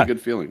 It's be a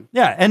good feeling.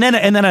 Yeah, and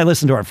then I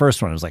listened to our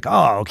first one. I was like,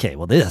 oh, okay,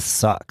 well, this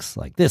sucks.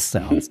 Like, this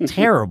sounds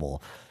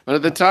terrible. But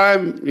at the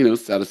time,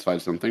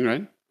 satisfied something,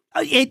 right?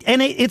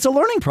 It's a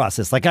learning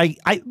process. Like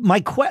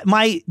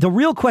the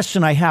real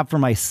question I have for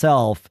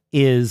myself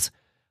is,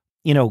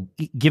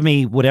 give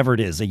me whatever it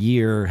is, a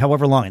year,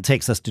 however long it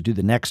takes us to do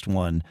the next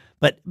one.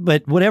 But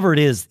whatever it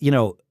is,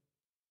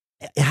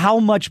 how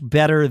much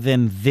better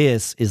than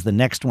this is the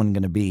next one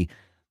going to be?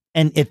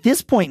 And at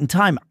this point in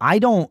time, I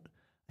don't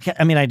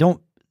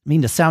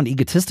mean to sound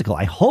egotistical.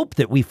 I hope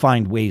that we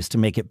find ways to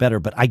make it better,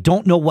 but I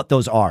don't know what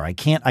those are. I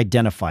can't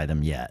identify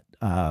them yet.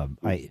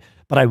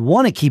 But I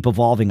want to keep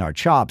evolving our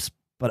chops.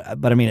 But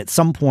I mean, at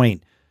some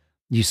point,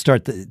 you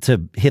start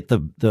to hit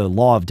the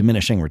law of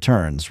diminishing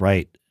returns,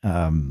 right?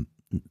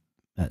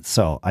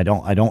 So I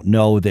don't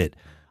know that.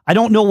 I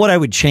don't know what I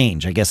would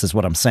change, I guess is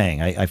what I'm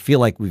saying. I feel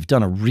like we've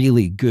done a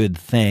really good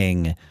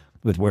thing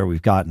with where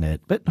we've gotten it.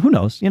 But who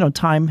knows?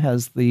 Time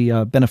has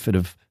the benefit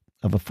of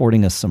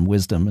affording us some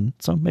wisdom. And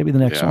so maybe the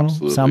next one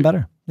will sound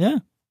better. Yeah.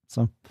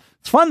 So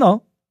it's fun,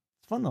 though.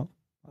 I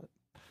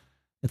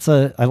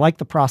like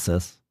the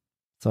process.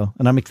 So,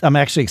 and I'm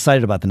actually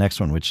excited about the next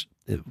one, which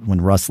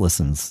when Russ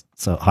listens,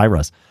 so hi,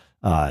 Russ,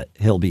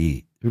 he'll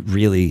get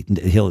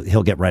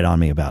right on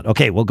me about,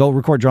 okay, we'll go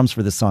record drums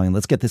for this song and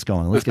let's get this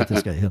going. Let's get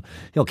this guy.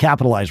 He'll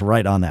capitalize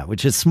right on that,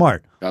 which is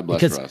smart. God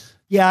bless Russ.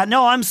 Yeah,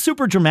 no, I'm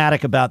super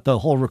dramatic about the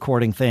whole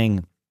recording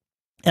thing.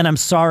 And I'm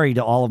sorry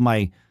to all of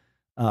my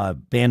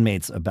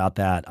bandmates about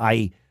that.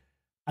 I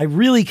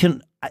really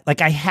can,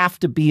 I have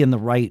to be in the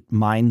right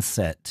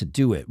mindset to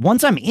do it.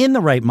 Once I'm in the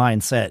right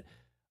mindset,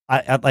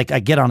 I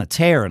get on a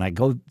tear and I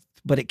go,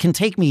 but it can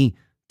take me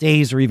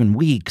days or even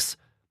weeks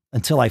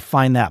until I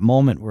find that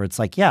moment where it's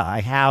like, yeah,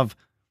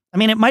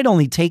 it might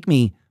only take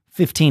me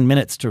 15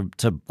 minutes to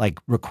like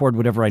record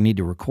whatever I need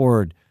to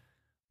record,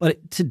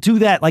 but to do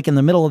that like in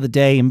the middle of the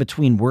day in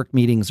between work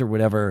meetings or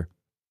whatever,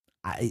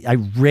 I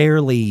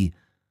rarely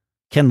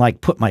can like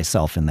put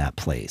myself in that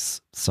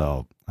place.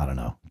 So I don't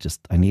know,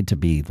 just I need to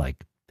be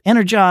like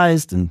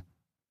energized and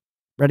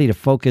ready to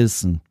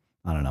focus. And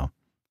I don't know,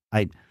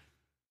 I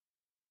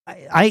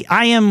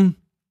am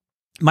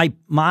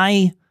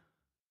my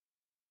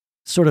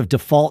sort of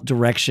default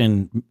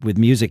direction with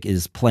music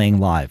is playing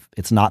live.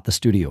 It's not the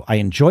studio. I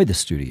enjoy the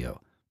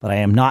studio, but I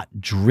am not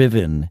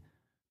driven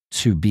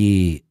to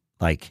be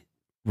like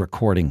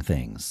recording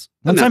things.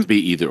 Doesn't have to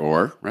be either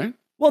or, right?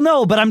 Well,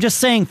 no, but I'm just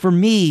saying for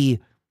me,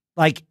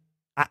 like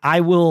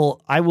I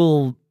will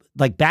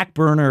like back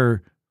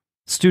burner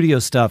studio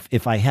stuff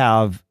if I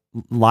have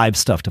live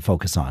stuff to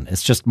focus on.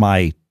 It's just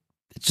my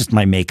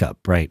makeup,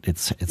 right?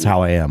 It's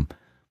how I am.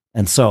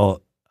 And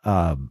so,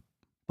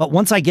 but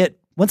once I get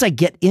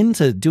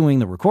into doing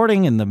the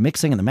recording and the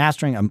mixing and the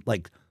mastering, I'm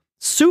like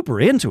super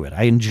into it.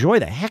 I enjoy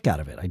the heck out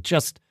of it.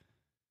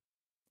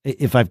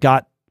 If I've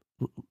got,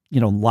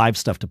 live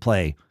stuff to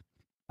play,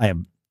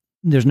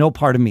 there's no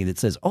part of me that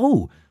says,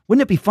 oh,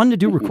 wouldn't it be fun to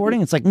do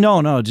recording? It's like,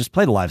 no, just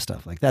play the live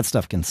stuff. Like that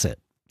stuff can sit.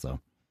 So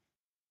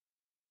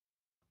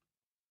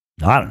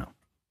I don't know.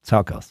 That's how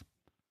it goes.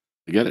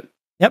 I get it.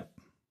 Yep.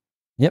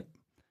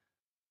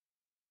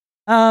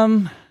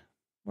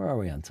 Where are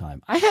we on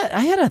time?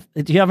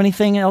 Do you have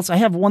anything else? I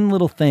have one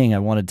little thing I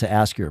wanted to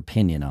ask your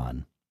opinion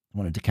on. I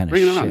wanted to kind of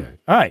share.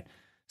 All right.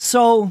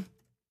 So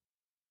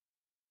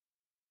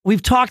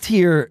we've talked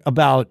here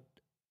about,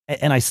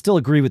 and I still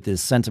agree with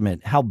this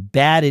sentiment, how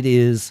bad it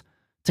is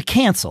to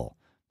cancel.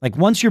 Like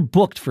once you're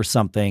booked for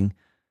something,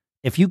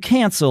 if you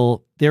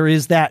cancel, there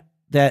is that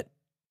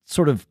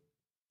sort of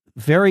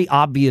very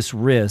obvious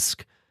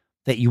risk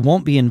that you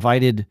won't be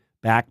invited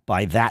back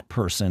by that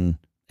person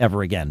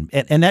ever again.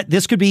 And that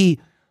this could be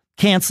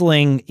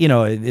canceling,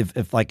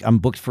 if like I'm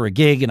booked for a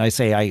gig and I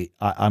say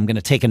I'm going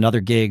to take another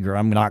gig or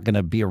I'm not going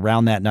to be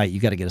around that night, you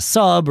got to get a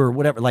sub or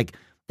whatever, like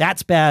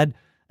that's bad.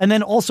 And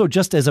then also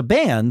just as a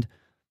band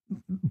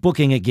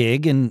booking a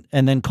gig and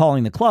then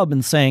calling the club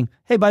and saying,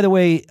 hey, by the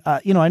way,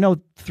 I know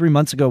 3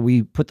 months ago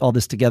we put all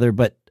this together,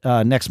 but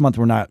next month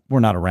we're not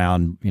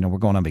around, we're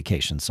going on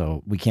vacation.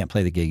 So we can't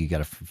play the gig. You got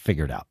to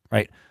figure it out.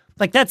 Right.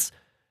 Like that's,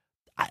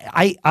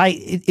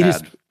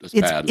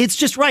 it's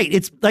just right.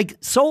 It's like,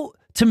 so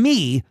to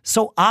me,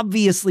 so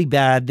obviously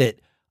bad that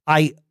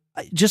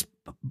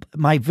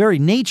my very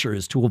nature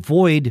is to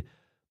avoid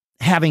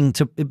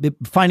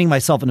finding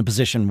myself in a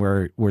position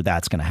where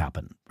that's going to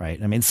happen.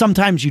 Right. I mean,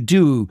 sometimes you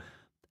do,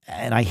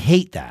 and I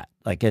hate that.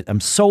 Like I'm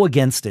so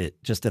against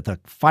it just at the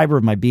fiber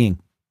of my being.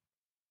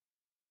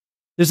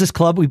 There's this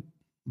club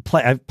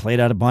I've played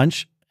at a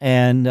bunch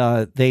and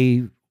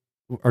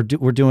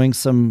we're doing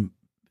some,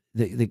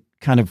 they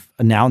kind of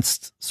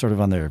announced sort of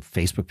on their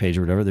Facebook page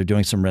or whatever, they're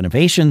doing some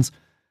renovations.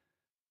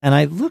 And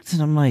I looked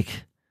and I'm like,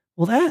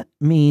 well, that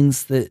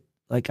means that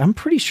like, I'm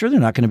pretty sure they're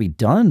not going to be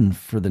done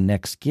for the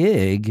next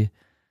gig.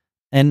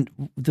 And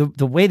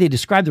the way they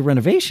described the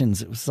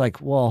renovations, it was like,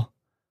 well,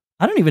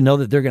 I don't even know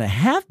that they're going to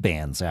have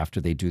bands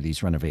after they do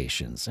these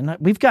renovations. And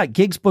we've got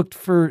gigs booked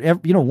for,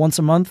 once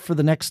a month for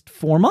the next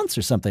 4 months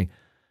or something.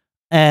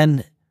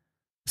 And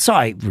so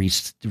I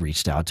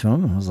reached out to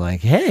him and was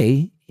like,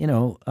 hey,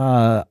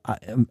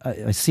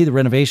 I see the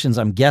renovations.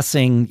 I'm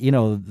guessing,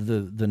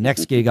 the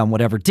next gig on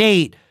whatever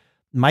date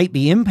might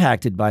be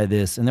impacted by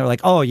this. And they're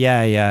like, oh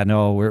yeah,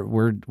 no,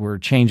 we're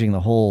changing the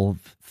whole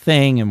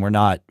thing and we're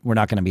not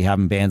going to be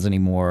having bands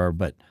anymore.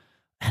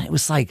 And it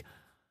was like,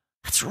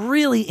 that's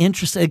really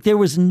interesting. Like it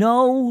was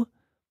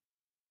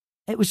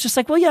just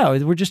like, well, yeah,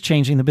 we're just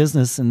changing the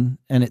business and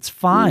it's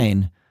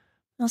fine.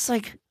 I was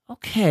like,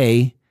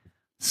 okay.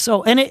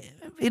 So, and it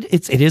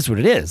is what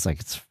it is.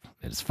 Like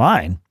it's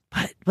fine.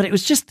 But it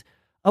was just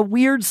a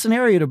weird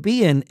scenario to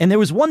be in. And there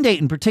was one date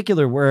in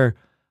particular where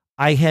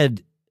I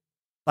had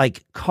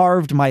like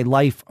carved my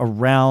life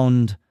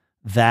around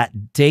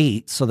that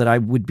date so that I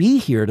would be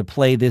here to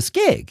play this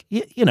gig,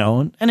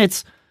 and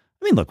it's,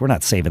 I mean, look, we're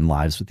not saving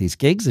lives with these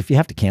gigs. If you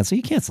have to cancel,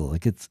 you cancel.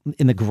 Like, it's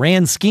in the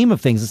grand scheme of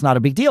things, it's not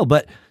a big deal.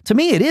 But to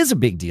me, it is a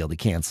big deal to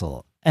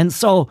cancel. And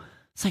so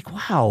it's like,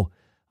 wow,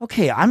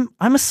 okay, I'm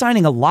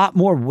assigning a lot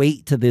more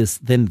weight to this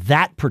than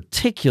that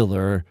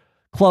particular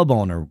club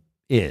owner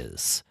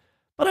is.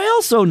 But I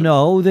also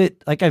know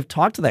that, like, I've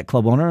talked to that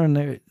club owner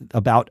and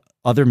about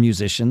other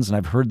musicians, and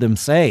I've heard them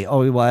say,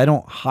 oh, well, I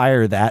don't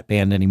hire that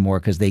band anymore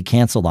because they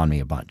canceled on me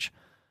a bunch.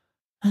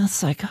 And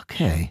it's like,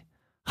 okay,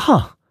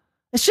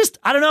 it's just,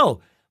 I don't know.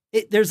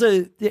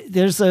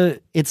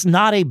 It's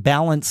not a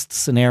balanced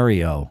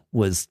scenario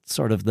was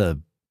sort of the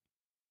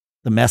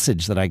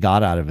message that I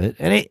got out of it.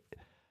 And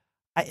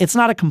it's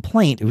not a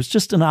complaint. It was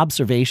just an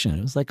observation.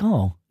 It was like,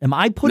 oh, am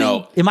I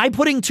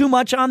putting too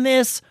much on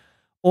this,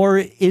 or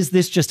is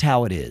this just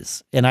how it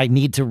is? And I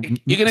need to,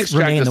 you can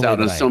extract this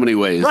out in so many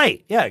ways.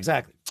 Right. Yeah,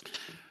 exactly.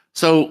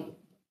 So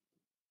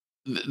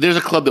there's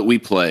a club that we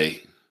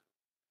play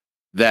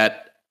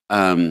that,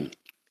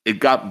 it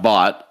got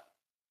bought.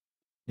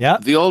 Yeah.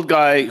 The old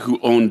guy who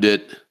owned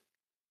it,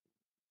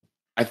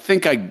 I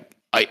think I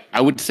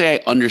would say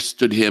I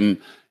understood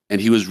him,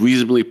 and he was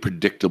reasonably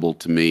predictable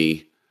to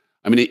me.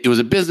 I mean, it was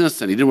a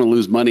business, and he didn't want to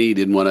lose money. He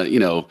didn't want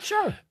to,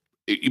 Sure.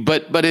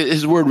 But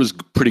his word was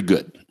pretty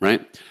good,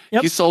 right?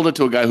 Yep. He sold it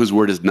to a guy whose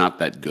word is not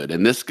that good.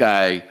 And this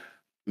guy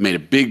made a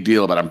big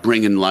deal about, I'm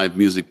bringing live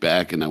music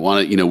back, and I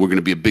want to, we're going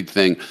to be a big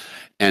thing.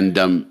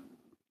 And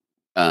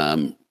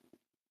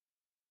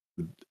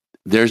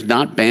there's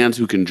not bands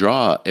who can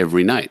draw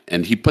every night.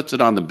 And he puts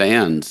it on the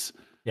bands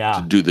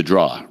to do the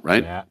draw,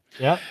 right? Yeah.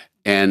 Yeah.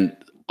 And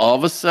all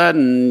of a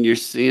sudden, you're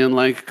seeing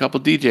like a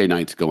couple DJ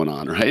nights going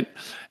on, right?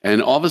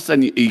 And all of a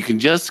sudden, you can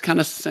just kind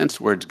of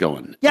sense where it's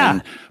going. Yeah.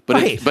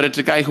 But it's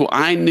a guy who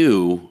I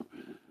knew,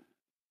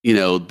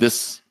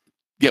 this,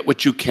 get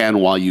what you can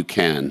while you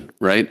can,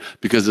 right?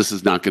 Because this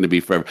is not going to be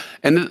forever.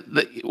 And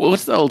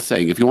what's the old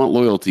saying? If you want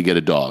loyalty, get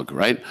a dog,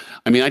 right?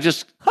 I mean,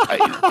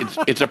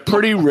 it's a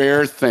pretty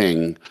rare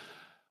thing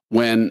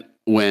when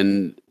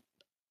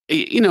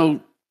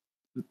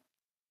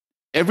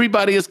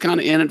everybody is kind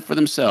of in it for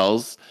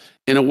themselves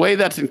in a way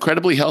that's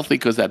incredibly healthy,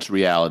 because that's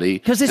reality.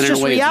 Because it's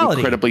just reality. It's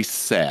incredibly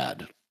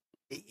sad.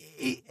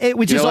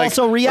 Which is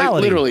also reality.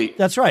 Like literally,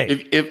 that's right.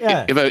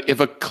 If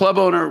a club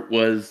owner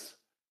was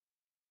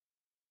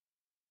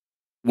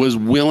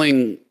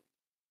willing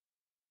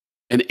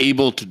and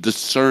able to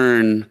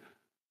discern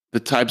the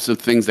types of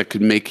things that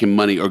could make him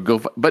money or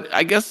go, but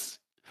I guess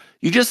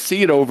you just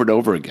see it over and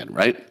over again,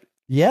 right?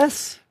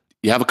 Yes.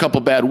 You have a couple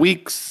bad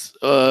weeks,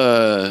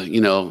 I'm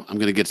going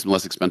to get some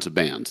less expensive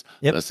bands.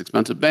 Yep. Less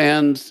expensive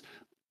bands,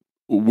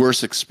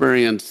 worse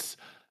experience,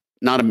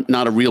 not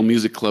a real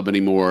music club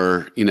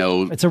anymore.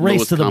 It's a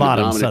race to the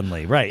bottom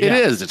suddenly, right? It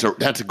is.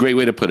 That's a great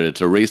way to put it.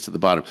 It's a race to the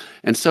bottom.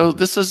 And so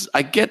this is,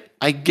 I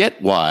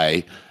get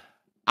why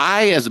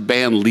I, as a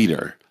band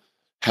leader,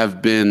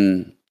 have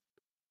been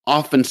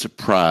often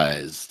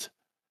surprised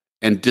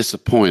and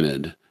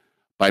disappointed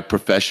by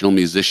professional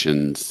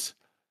musicians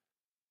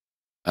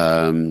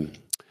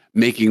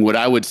making what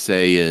I would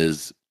say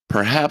is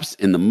perhaps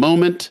in the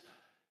moment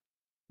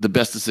the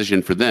best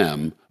decision for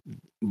them,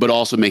 but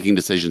also making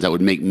decisions that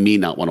would make me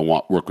not want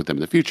to work with them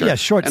in the future. Yeah,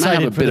 short-sighted. And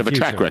I have a bit of a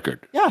future. track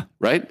record. Yeah.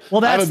 Right? Well,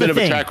 that's I have a bit the of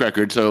thing. a track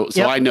record, so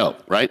I know,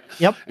 right?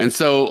 Yep. And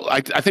so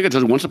I think I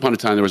told you once upon a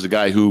time there was a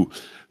guy who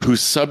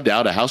subbed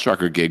out a house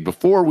rocker gig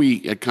before we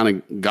had kind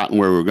of gotten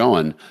where we were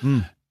going,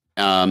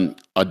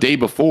 a day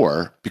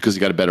before, because he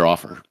got a better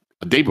offer.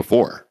 A day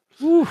before.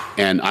 Oof.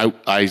 And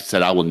I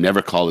said, I will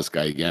never call this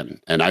guy again,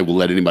 and I will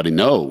let anybody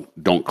know,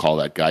 don't call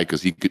that guy,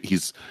 because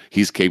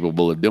he's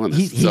capable of doing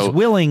this. He's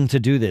willing to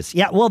do this.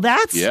 Yeah. Well,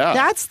 that's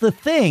the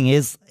thing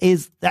is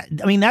that,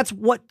 I mean, that's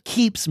what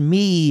keeps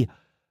me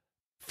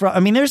from, I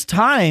mean, there's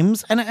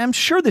times, and I'm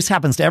sure this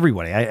happens to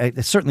everybody. I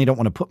certainly don't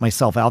want to put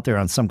myself out there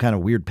on some kind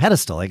of weird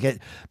pedestal,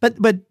 but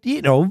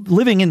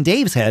living in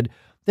Dave's head,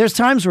 there's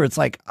times where it's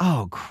like,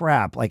 oh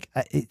crap, like,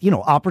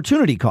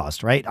 opportunity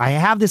cost, right? I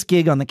have this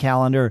gig on the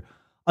calendar.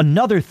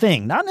 Another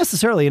thing, not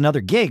necessarily another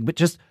gig, but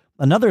just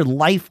another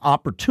life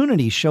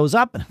opportunity shows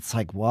up. And it's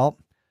like, well,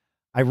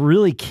 I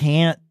really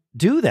can't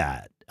do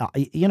that,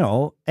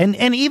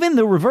 and even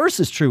the reverse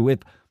is true.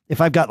 If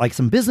I've got like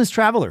some business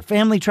travel or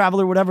family travel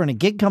or whatever, and a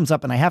gig comes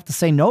up and I have to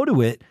say no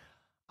to it,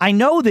 I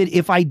know that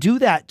if I do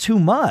that too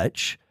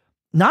much,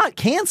 not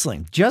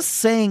canceling,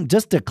 just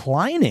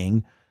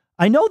declining,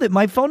 I know that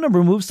my phone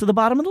number moves to the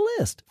bottom of the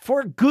list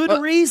for good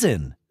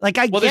reason. Like,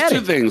 I get it. Well, there's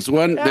two things.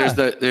 One,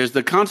 there's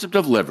the concept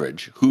of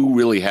leverage. Who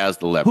really has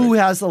the leverage? Who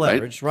has the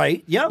leverage,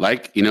 right? Yeah.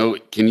 Like,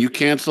 can you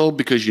cancel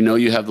because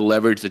you have the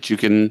leverage that you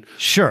can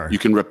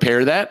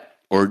repair that,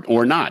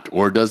 or not?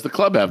 Or does the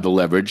club have the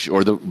leverage,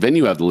 or the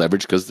venue have the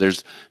leverage because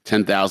there's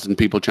 10,000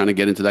 people trying to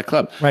get into that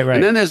club? Right.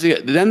 And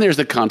then there's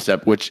the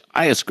concept, which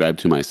I ascribe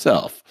to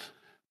myself,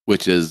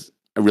 which is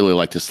I really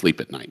like to sleep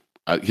at night.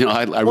 I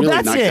really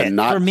that's like it to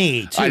not, for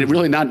me too. I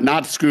really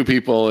not screw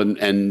people,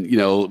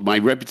 and my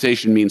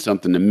reputation means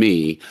something to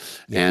me,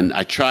 and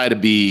I try to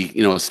be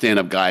a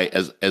stand-up guy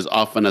as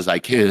often as I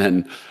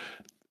can.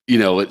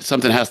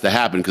 something has to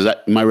happen because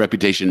my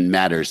reputation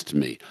matters to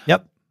me.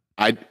 Yep.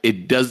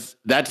 It does.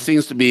 That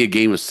seems to be a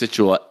game of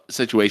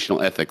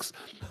situational ethics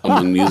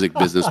among music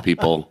business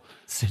people.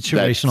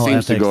 Situational seems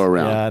ethics to go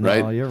around, yeah,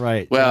 right? No, you're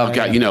right. Well, yeah,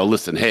 God, yeah.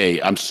 listen,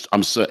 hey, I'm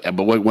so,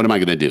 but what am I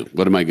going to do?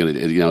 What am I going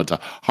to do? It's a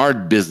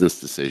hard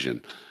business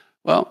decision.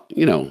 Well,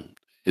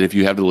 and if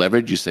you have the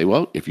leverage, you say,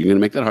 well, if you're going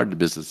to make that hard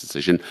business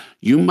decision,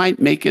 you might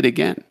make it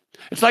again.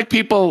 It's like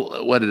people,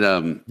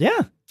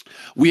 Yeah.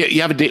 we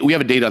have a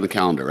date on the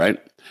calendar, right?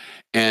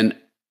 And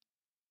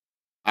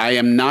I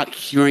am not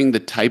hearing the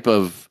type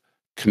of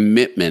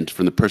commitment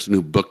from the person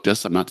who booked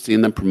us. I'm not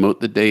seeing them promote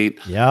the date.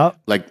 Yeah.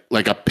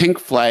 Like a pink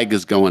flag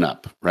is going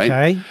up, right?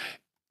 Okay.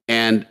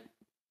 And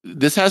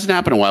this hasn't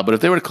happened in a while, but if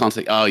they were to call and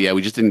say, oh yeah,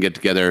 we just didn't get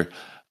together,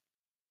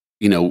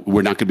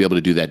 we're not going to be able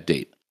to do that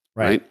date.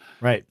 Right.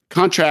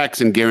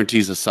 Contracts and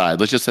guarantees aside,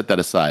 let's just set that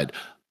aside.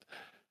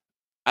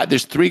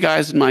 There's 3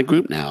 guys in my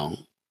group now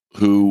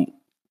who,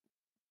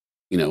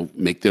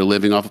 make their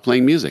living off of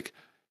playing music.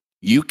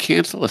 You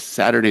cancel a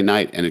Saturday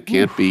night and it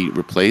can't be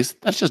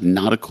replaced. That's just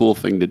not a cool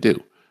thing to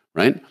do,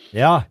 right?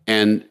 Yeah.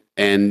 And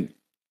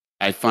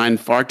I find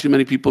far too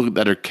many people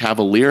that are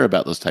cavalier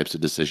about those types of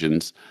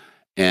decisions.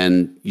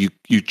 And you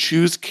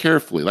choose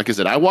carefully. Like I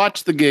said, I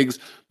watch the gigs.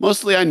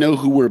 Mostly I know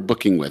who we're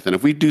booking with. And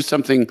if we do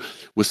something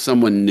with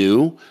someone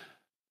new,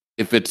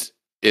 if it's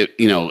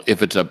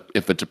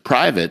a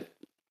private,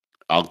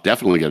 I'll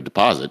definitely get a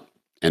deposit.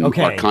 And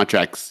our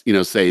contracts,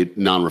 say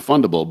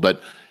non-refundable.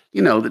 But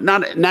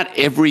not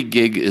every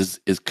gig is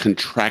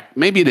contract.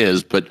 Maybe it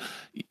is, but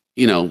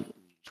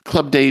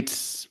club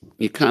dates,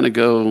 you kind of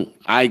go.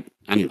 I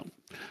don't know.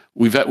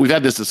 We've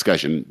had this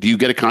discussion. Do you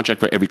get a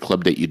contract for every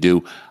club date you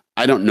do?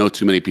 I don't know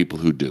too many people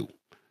who do.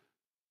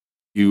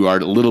 You are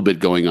a little bit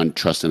going on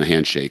trust and a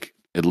handshake,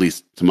 at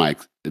least to my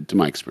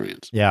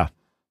experience. Yeah.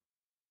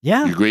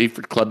 Yeah. You agree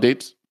for club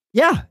dates?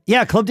 Yeah.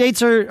 Yeah. Club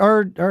dates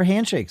are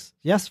handshakes.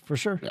 Yes, for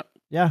sure. Yeah.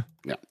 Yeah.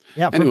 Yeah.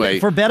 Yeah. Anyway,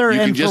 for better and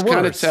for worse. You can just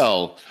kind of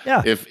tell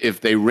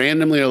if they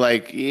randomly are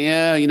like,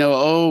 yeah,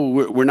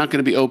 we're not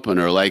going to be open.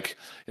 Or like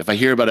if I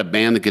hear about a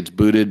band that gets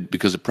booted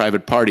because a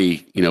private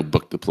party,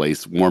 booked the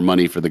place, more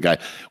money for the guy.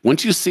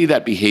 Once you see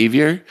that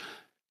behavior,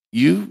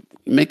 you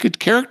make a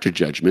character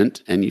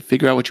judgment and you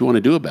figure out what you want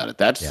to do about it.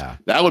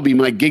 That would be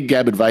my gig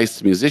gab advice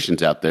to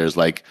musicians out there is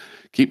like,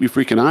 keep your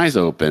freaking eyes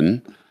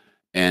open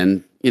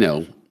and,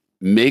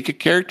 make a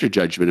character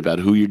judgment about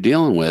who you're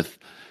dealing with.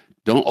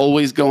 Don't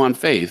always go on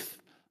faith.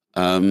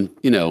 Read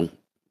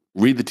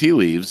the tea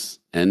leaves,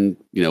 and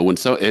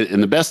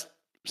and the best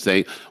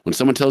say when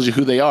someone tells you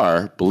who they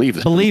are, believe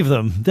them. Believe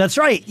them. That's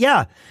right.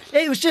 Yeah,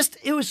 it was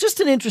just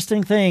an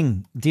interesting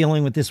thing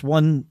dealing with this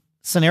one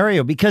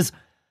scenario because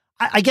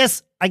I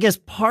guess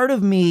part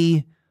of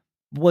me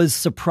was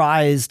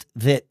surprised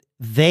that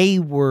they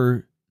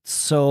were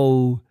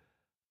so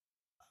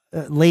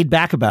laid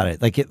back about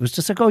it. Like it was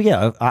just like, oh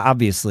yeah,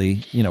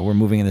 obviously, we're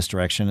moving in this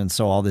direction. And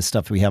so all this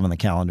stuff we have on the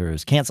calendar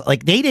is canceled.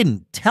 Like they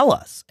didn't tell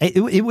us.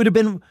 It would have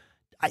been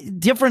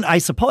different, I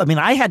suppose. I mean,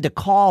 I had to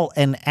call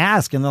and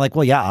ask and they're like,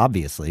 well, yeah,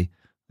 obviously.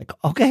 Like,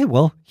 okay,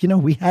 well,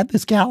 we had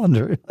this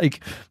calendar.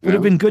 Like would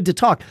have been good to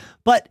talk.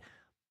 But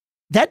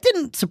that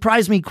didn't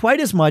surprise me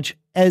quite as much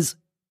as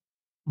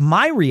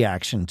my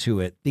reaction to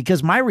it,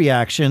 because my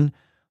reaction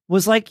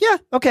was like, yeah,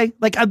 okay,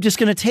 like I'm just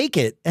going to take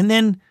it. And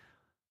then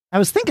I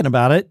was thinking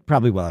about it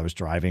probably while I was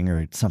driving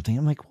or something.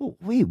 I'm like, well,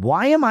 wait,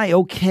 why am I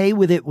okay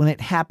with it when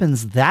it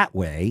happens that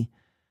way?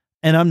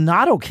 And I'm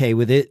not okay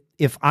with it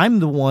if I'm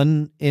the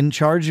one in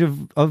charge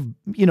of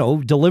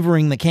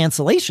delivering the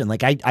cancellation.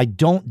 Like I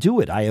don't do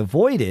it. I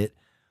avoid it.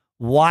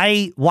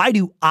 Why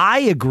do I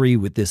agree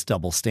with this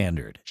double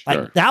standard? Sure.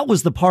 Like that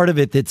was the part of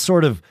it that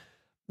sort of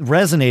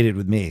resonated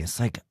with me. It's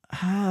like,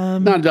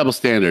 not a double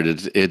standard.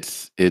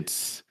 It's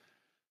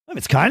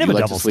kind of a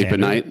like double to sleep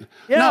standard. at night.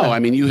 Yeah. No, I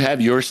mean you have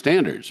your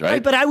standards,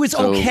 right? But I was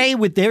okay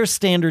with their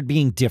standard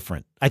being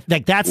different.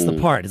 Like that's the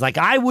part. It's like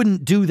I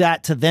wouldn't do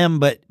that to them,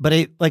 but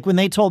like when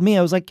they told me,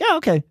 I was like, yeah,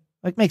 okay,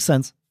 like makes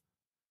sense.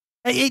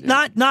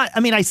 Not. I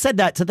mean, I said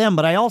that to them,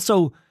 but I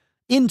also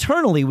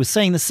internally was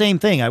saying the same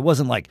thing. I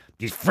wasn't like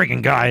these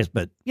freaking guys,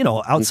 but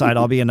outside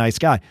I'll be a nice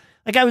guy.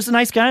 Like I was a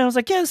nice guy. I was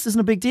like, yeah, this isn't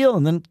a big deal.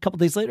 And then a couple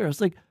days later, I was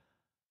like,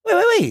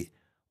 wait.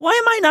 Why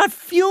am I not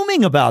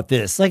fuming about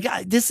this? Like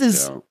this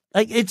is. Yeah.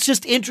 Like, it's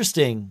just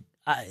interesting,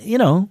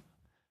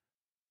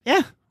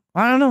 Yeah,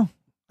 I don't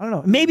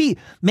know. Maybe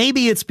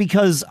it's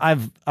because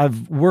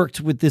I've worked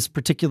with this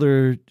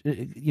particular,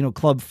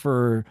 club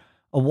for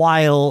a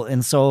while.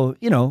 And so,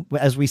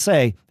 as we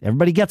say,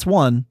 everybody gets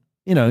one,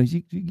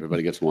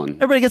 everybody gets one.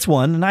 Everybody gets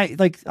one. And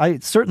I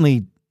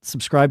certainly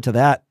subscribe to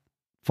that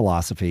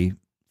philosophy.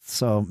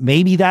 So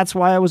maybe that's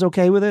why I was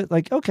okay with it.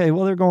 Like, okay,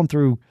 well, they're going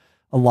through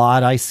a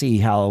lot. I see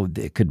how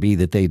it could be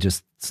that they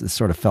just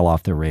sort of fell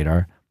off their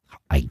radar.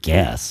 I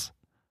guess.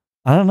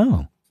 I don't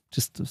know.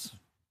 Just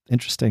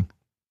interesting.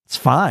 It's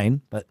fine,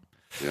 but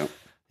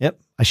yep.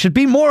 I should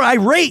be more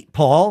irate,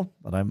 Paul,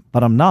 but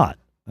I'm not.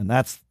 And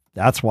that's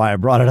why I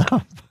brought it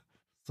up.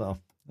 So,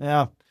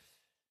 yeah.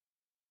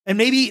 And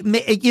maybe,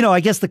 I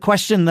guess the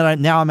question that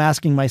I'm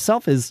asking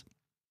myself is,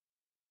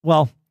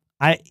 well,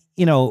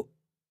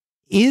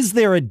 is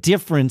there a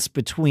difference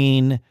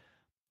between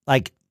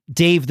like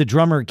Dave the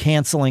drummer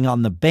canceling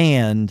on the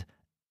band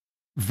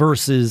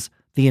versus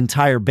the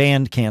entire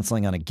band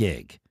canceling on a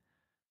gig?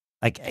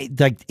 Like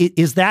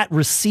is that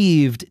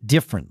received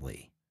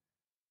differently?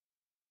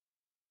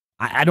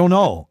 I don't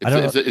know.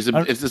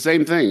 It's the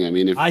same thing. I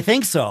mean, I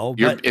think so.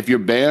 If your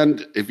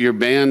band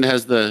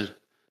has the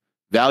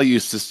value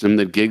system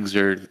that gigs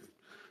are,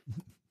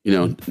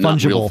 fungible.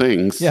 not real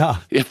things. Yeah,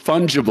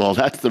 fungible.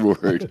 That's the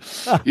word.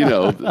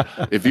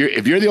 If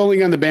you're the only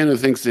guy in the band who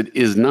thinks it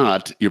is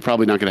not, you're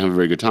probably not going to have a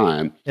very good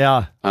time.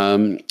 Yeah.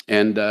 God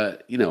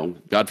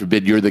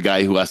forbid you're the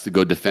guy who has to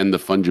go defend the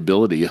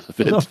fungibility of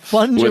it. The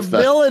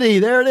fungibility.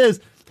 There it is.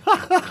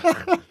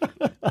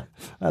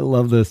 I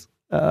love this.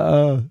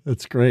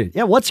 That's great.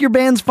 Yeah. What's your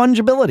band's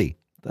fungibility?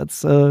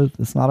 That's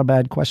not a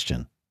bad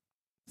question.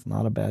 It's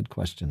not a bad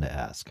question to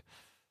ask.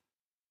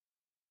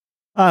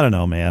 I don't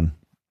know, man.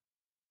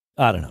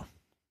 I don't know.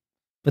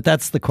 But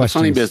that's the question.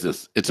 Funny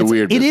business. It's a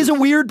weird business. It is a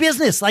weird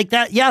business like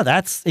that. Yeah,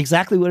 that's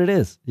exactly what it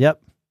is.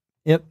 Yep.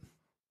 Yeah,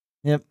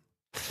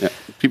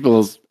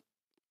 people's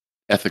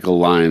ethical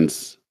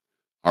lines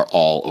are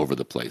all over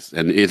the place.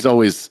 And it's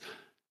always,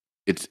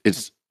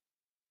 it's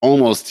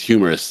almost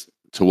humorous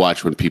to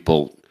watch when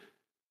people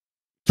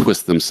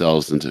twist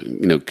themselves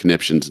into,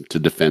 conniptions to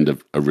defend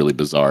a really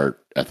bizarre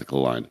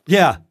ethical line.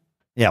 Yeah.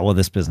 Yeah. Well,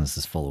 this business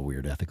is full of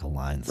weird ethical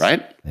lines.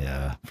 Right?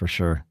 Yeah, for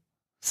sure.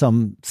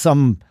 Some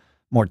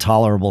more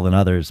tolerable than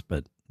others,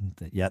 but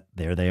yet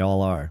there they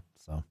all are.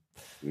 So,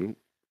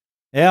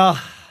 yeah.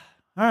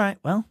 All right.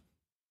 Well,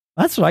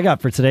 that's what I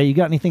got for today. You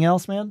got anything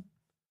else, man?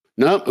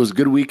 No, it was a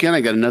good weekend.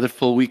 I got another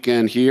full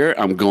weekend here.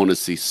 I'm going to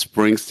see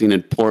Springsteen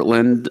in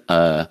Portland.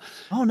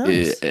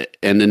 Nice.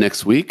 End of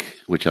next week,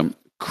 which I'm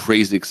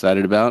crazy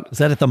excited about. Is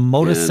that at the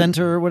Moda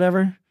Center or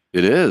whatever?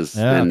 It is.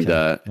 Yeah, and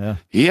okay.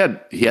 he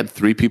had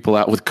 3 people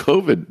out with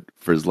COVID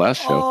for his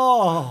last show.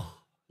 Oh.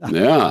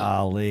 Yeah.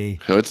 Golly.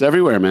 So it's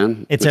everywhere,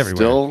 man. It's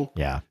everywhere.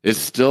 It's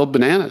still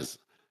bananas.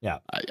 Yeah.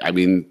 I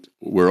mean,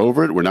 we're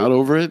over it. We're not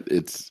over it.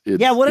 It's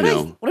what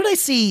did I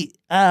see?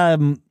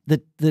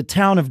 The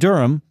town of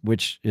Durham,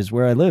 which is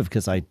where I live,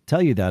 because I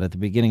tell you that at the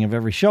beginning of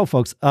every show,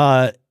 folks,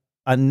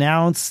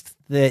 announced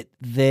that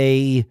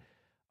they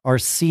are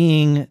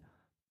seeing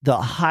the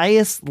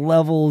highest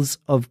levels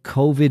of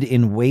COVID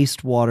in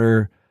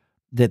wastewater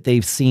that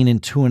they've seen in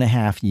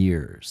 2.5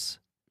 years.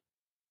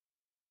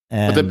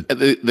 And but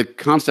the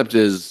concept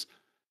is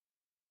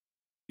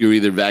you're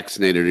either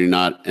vaccinated or you're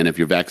not, and if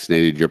you're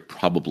vaccinated, you're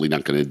probably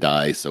not going to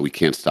die. So we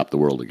can't stop the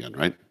world again,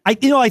 right? I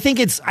think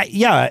it's like,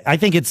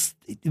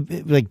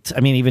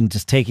 even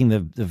just taking the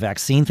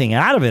vaccine thing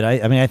out of it.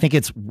 I think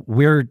it's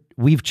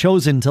we've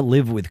chosen to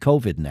live with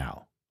COVID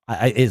now.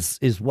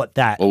 Is what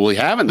that. Well, we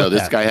haven't though.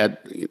 This guy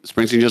had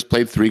Springsteen just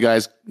played 3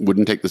 guys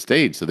wouldn't take the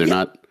stage, so they're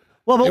not.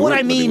 Well, but what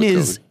I mean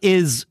is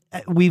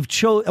we've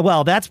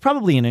well, that's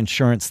probably an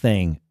insurance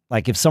thing.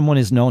 Like if someone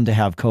is known to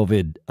have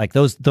COVID, like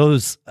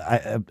those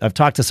I've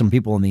talked to some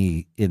people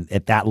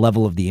at that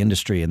level of the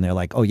industry, and they're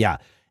like, oh yeah,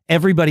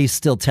 everybody's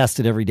still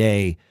tested every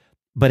day,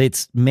 but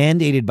it's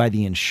mandated by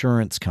the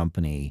insurance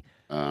company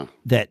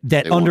that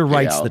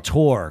underwrites the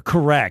tour.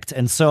 Correct.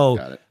 And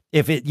so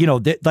if it,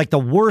 like the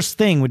worst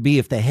thing would be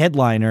if the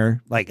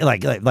headliner,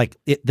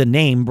 the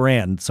name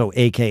brand, so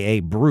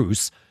AKA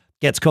Bruce,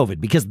 gets COVID,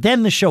 because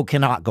then the show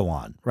cannot go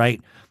on, right?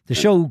 The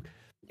show,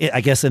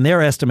 I guess, in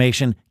their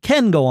estimation,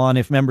 can go on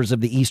if members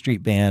of the E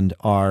Street Band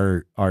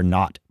are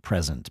not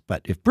present.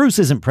 But if Bruce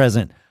isn't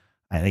present,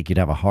 I think you'd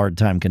have a hard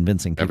time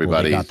convincing people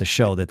they got the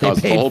show that they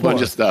paid for. A whole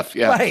bunch of stuff,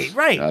 yeah.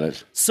 Right. Got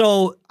it.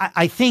 So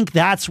I think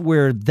that's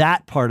where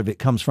that part of it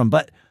comes from.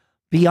 But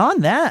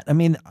beyond that,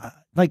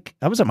 like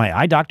I was at my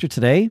eye doctor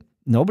today.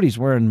 Nobody's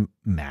wearing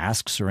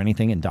masks or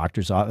anything in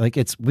doctor's office. Like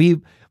it's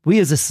we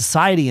as a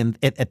society and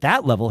at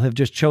that level have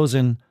just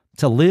chosen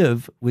to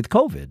live with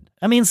COVID.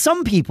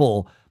 Some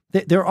people.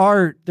 There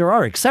are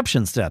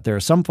exceptions to that. There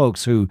are some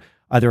folks who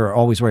either are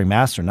always wearing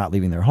masks or not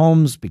leaving their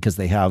homes because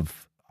they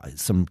have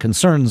some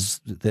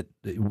concerns that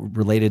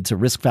related to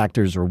risk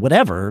factors or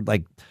whatever,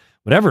 like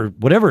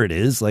whatever it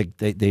is, like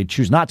they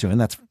choose not to.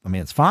 And that's,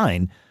 it's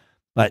fine.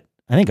 But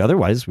I think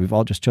otherwise we've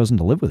all just chosen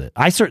to live with it.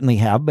 I certainly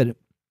have, but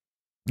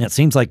it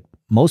seems like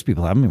most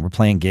people have. We're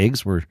playing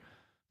gigs, we're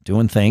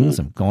doing things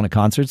and going to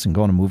concerts and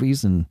going to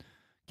movies and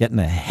getting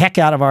the heck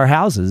out of our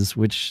houses,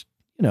 which,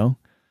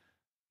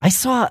 I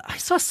saw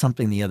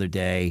something the other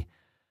day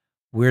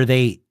where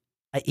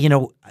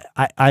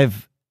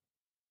I've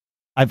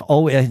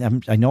always,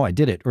 I know I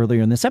did it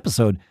earlier in this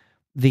episode,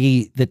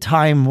 the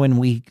time when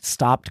we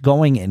stopped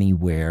going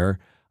anywhere,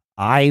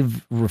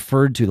 I've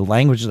referred to the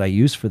language that I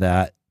use for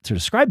that to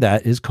describe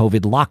that is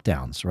COVID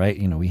lockdowns, right?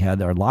 We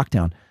had our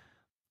lockdown.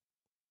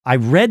 I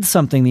read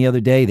something the other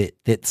day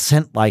that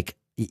sent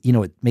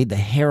it made the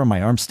hair on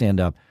my arm stand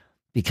up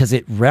because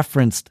it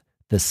referenced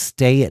the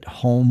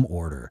stay-at-home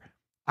order.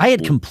 I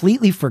had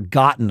completely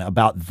forgotten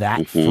about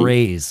that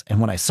phrase. And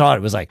when I saw it,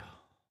 it was like,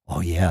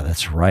 oh, yeah,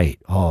 that's right.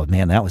 Oh,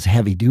 man, that was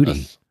heavy duty.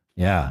 Yes.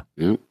 Yeah.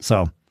 Yep.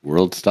 So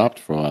world stopped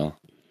for a while.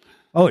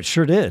 Oh, it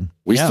sure did.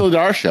 We still did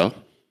our show.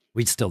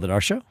 We still did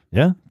our show.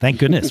 Yeah. Thank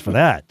goodness for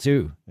that,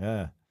 too.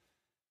 Yeah.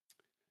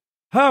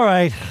 All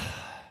right.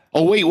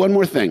 Oh, wait, one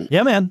more thing.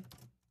 Yeah, man.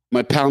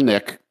 My pal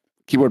Nick,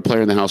 keyboard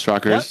player in the House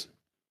Rockers.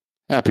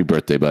 Yep. Happy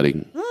birthday,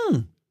 buddy.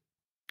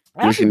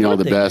 Wishing you all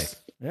the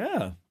best. Nick.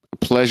 Yeah. A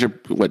pleasure.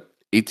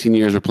 18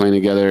 years we're playing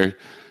together.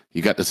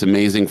 You got this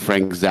amazing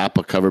Frank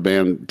Zappa cover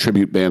band,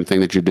 tribute band thing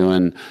that you're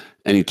doing,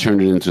 and you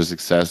turned it into a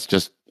success.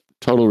 Just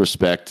total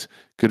respect.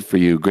 Good for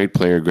you. Great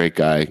player, great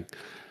guy.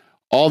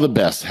 All the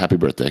best. Happy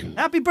birthday.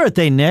 Happy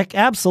birthday, Nick.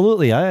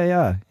 Absolutely.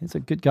 Yeah. He's a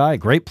good guy.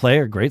 Great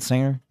player, great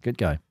singer. Good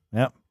guy.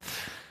 Yep.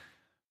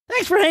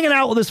 Thanks for hanging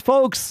out with us,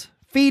 folks.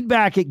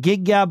 Feedback at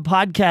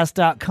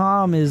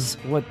giggabpodcast.com is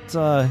what,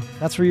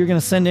 that's where you're going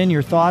to send in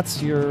your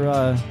thoughts,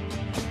 your,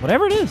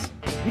 whatever it is.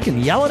 You can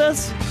yell at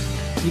us.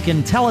 You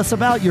can tell us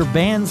about your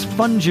band's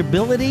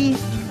fungibility.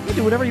 You can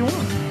do whatever you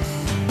want.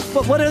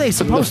 But what are they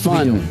supposed to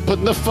be doing?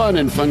 Putting the fun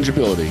in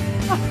fungibility.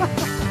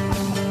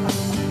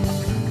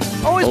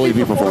 Always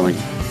be performing.